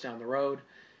Kyle Lewis down the road.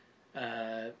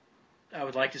 I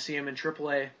would like to see him in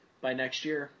AAA by next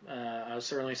year. I'll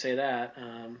certainly say that.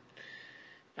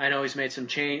 I know he's made some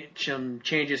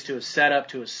changes to his setup,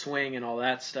 to his swing, and all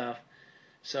that stuff.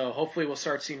 So hopefully we'll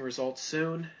start seeing results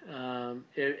soon.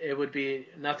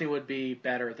 Nothing would be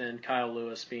better than Kyle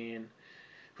Lewis being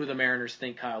who the Mariners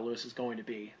think Kyle Lewis is going to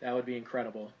be. That would be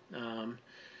incredible.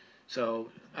 So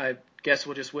I guess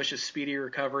we'll just wish a speedy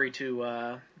recovery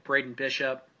to Braden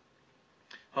Bishop.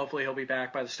 Hopefully he'll be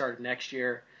back by the start of next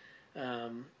year.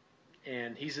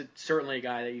 And he's certainly a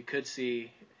guy that you could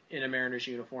see in a Mariners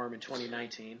uniform in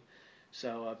 2019.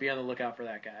 So be on the lookout for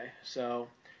that guy. So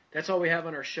that's all we have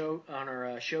on our show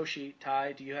sheet.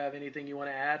 Ty, do you have anything you want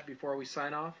to add before we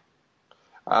sign off?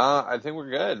 I think we're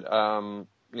good.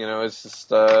 It's just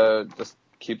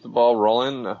keep the ball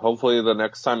rolling. Hopefully the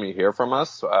next time you hear from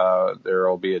us, there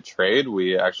will be a trade.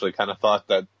 We actually kind of thought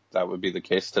that would be the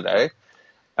case today.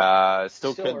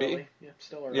 Still could early. be. Yeah,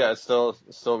 still early. Yeah, it's still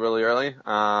really early.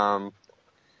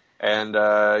 And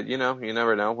you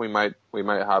never know. We might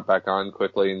hop back on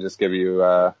quickly and just give you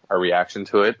a reaction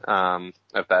to it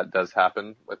if that does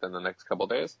happen within the next couple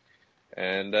days.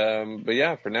 And but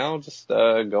yeah, for now, just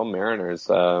go Mariners.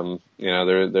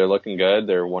 They're looking good.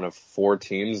 They're one of 4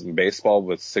 teams in baseball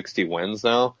with 60 wins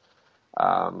now.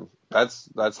 That's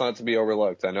not to be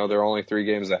overlooked. I know they're only 3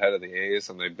 games ahead of the A's,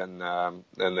 and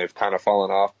they've kind of fallen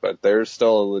off, but they're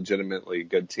still a legitimately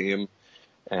good team,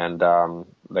 and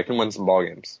they can win some ball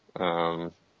games.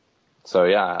 So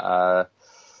yeah,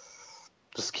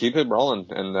 just keep it rolling,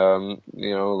 and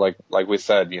like we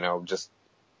said, just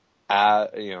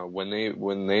when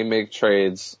they make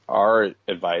trades, our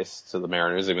advice to the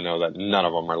Mariners, even though that none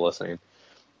of them are listening,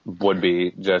 would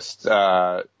be just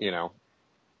add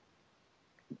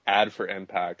for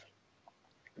impact.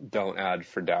 Don't add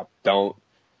for depth. Don't,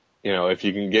 if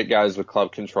you can get guys with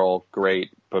club control,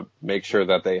 great, but make sure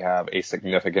that they have a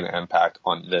significant impact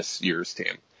on this year's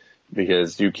team,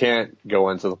 because you can't go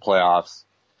into the playoffs.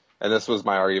 And this was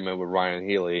my argument with Ryan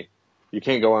Healy. You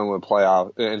can't go into the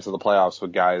playoffs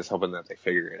with guys hoping that they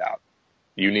figure it out.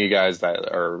 You need guys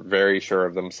that are very sure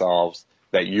of themselves,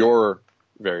 that you're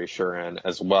very sure in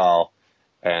as well,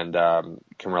 and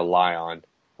can rely on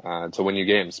to win you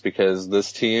games, because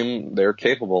this team, they're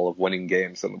capable of winning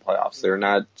games in the playoffs. They're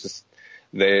not just,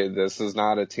 this is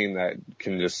not a team that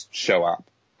can just show up.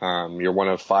 You're one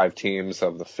of 5 teams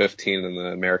of the 15 in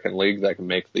the American League that can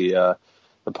make the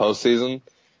postseason.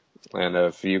 And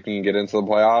if you can get into the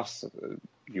playoffs,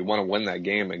 you want to win that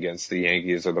game against the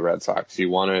Yankees or the Red Sox.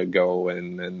 You want to go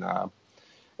in and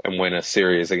win a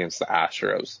series against the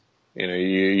Astros.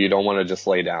 You don't want to just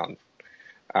lay down.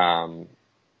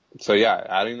 So yeah,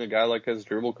 adding a guy like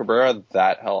Asdrubal Cabrera,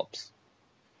 that helps.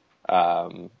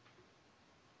 Adding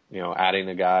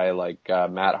a guy like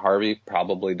Matt Harvey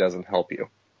probably doesn't help you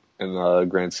in the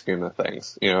grand scheme of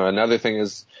things. Another thing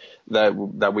is that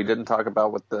we didn't talk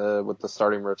about with the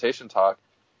starting rotation talk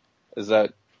is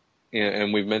that,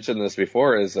 and we've mentioned this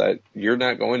before, is that you're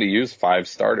not going to use 5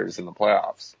 starters in the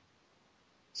playoffs.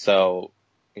 So,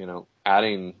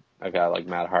 adding a guy like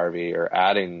Matt Harvey, or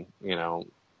adding,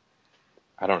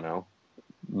 I don't know,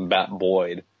 Matt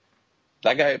Boyd,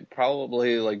 that guy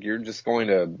probably, you're just going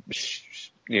to,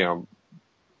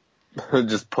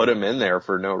 just put him in there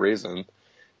for no reason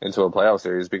into a playoff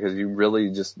series, because you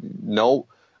really just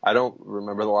I don't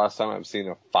remember the last time I've seen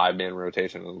a 5-man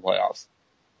rotation in the playoffs,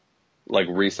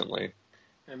 recently.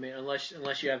 I mean, unless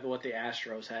you have what the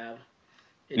Astros have,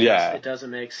 it doesn't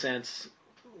make sense.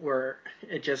 Where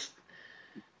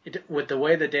with the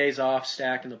way the days off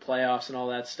stack in the playoffs and all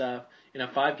that stuff, in a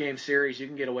 5-game series, you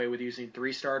can get away with using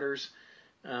 3 starters.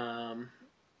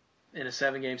 In a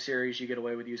 7-game series, you get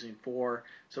away with using 4.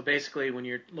 So basically, when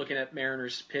you're looking at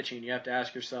Mariners pitching, you have to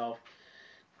ask yourself,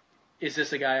 is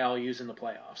this a guy I'll use in the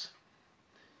playoffs?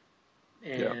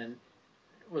 And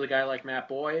with a guy like Matt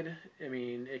Boyd, I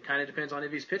mean, it kind of depends on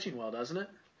if he's pitching well, doesn't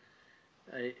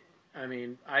it?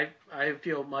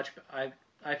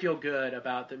 I feel good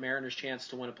about the Mariners' chance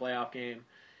to win a playoff game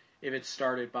if it's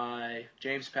started by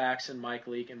James Paxton, Mike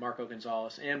Leake, and Marco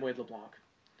Gonzalez, and Wade LeBlanc.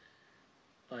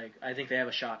 I think they have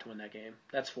a shot to win that game.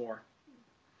 That's 4.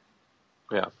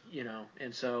 Yeah.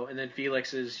 And then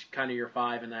Felix is kind of your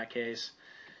 5 in that case.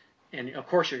 And of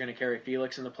course you're going to carry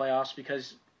Felix in the playoffs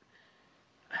because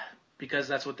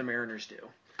that's what the Mariners do.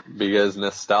 Because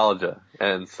nostalgia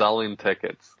and selling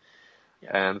tickets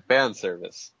and fan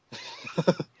service.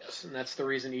 Yes, and that's the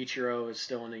reason Ichiro is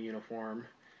still in a uniform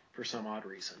for some odd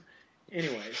reason.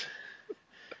 Anyways,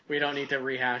 we don't need to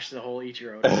rehash the whole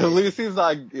Ichiro debate. At least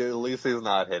he's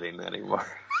not hitting anymore.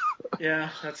 Yeah,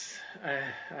 I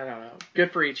don't know.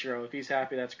 Good for Ichiro. If he's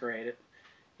happy, that's great.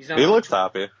 He looks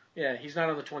happy. Yeah, he's not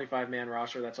on the 25-man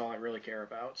roster. That's all I really care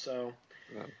about. So,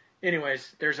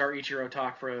 anyways, there's our Ichiro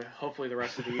talk for hopefully the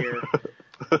rest of the year.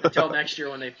 Until next year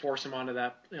when they force him onto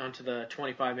the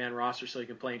 25-man roster so he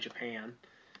can play in Japan.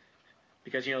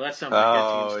 Because, that's something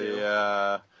good teams do.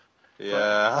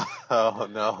 Yeah. Oh,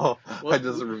 no. I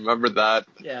just remembered that.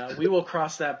 Yeah, we will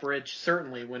cross that bridge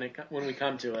certainly when we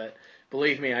come to it.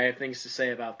 Believe me, I have things to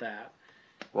say about that.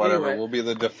 Whatever, anyway, we'll be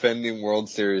the defending World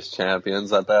Series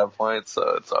champions at that point,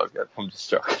 so it's all good. I'm just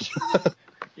joking.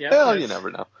 Yeah, you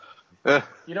never know.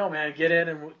 Man, get in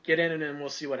and we'll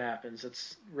see what happens.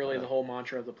 It's really the whole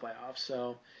mantra of the playoffs.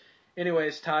 So,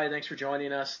 anyways, Ty, thanks for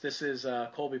joining us. This is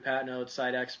Colby Patnode,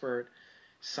 site expert,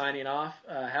 signing off.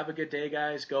 Have a good day,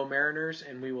 guys. Go Mariners,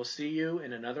 and we will see you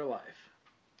in another life.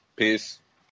 Peace.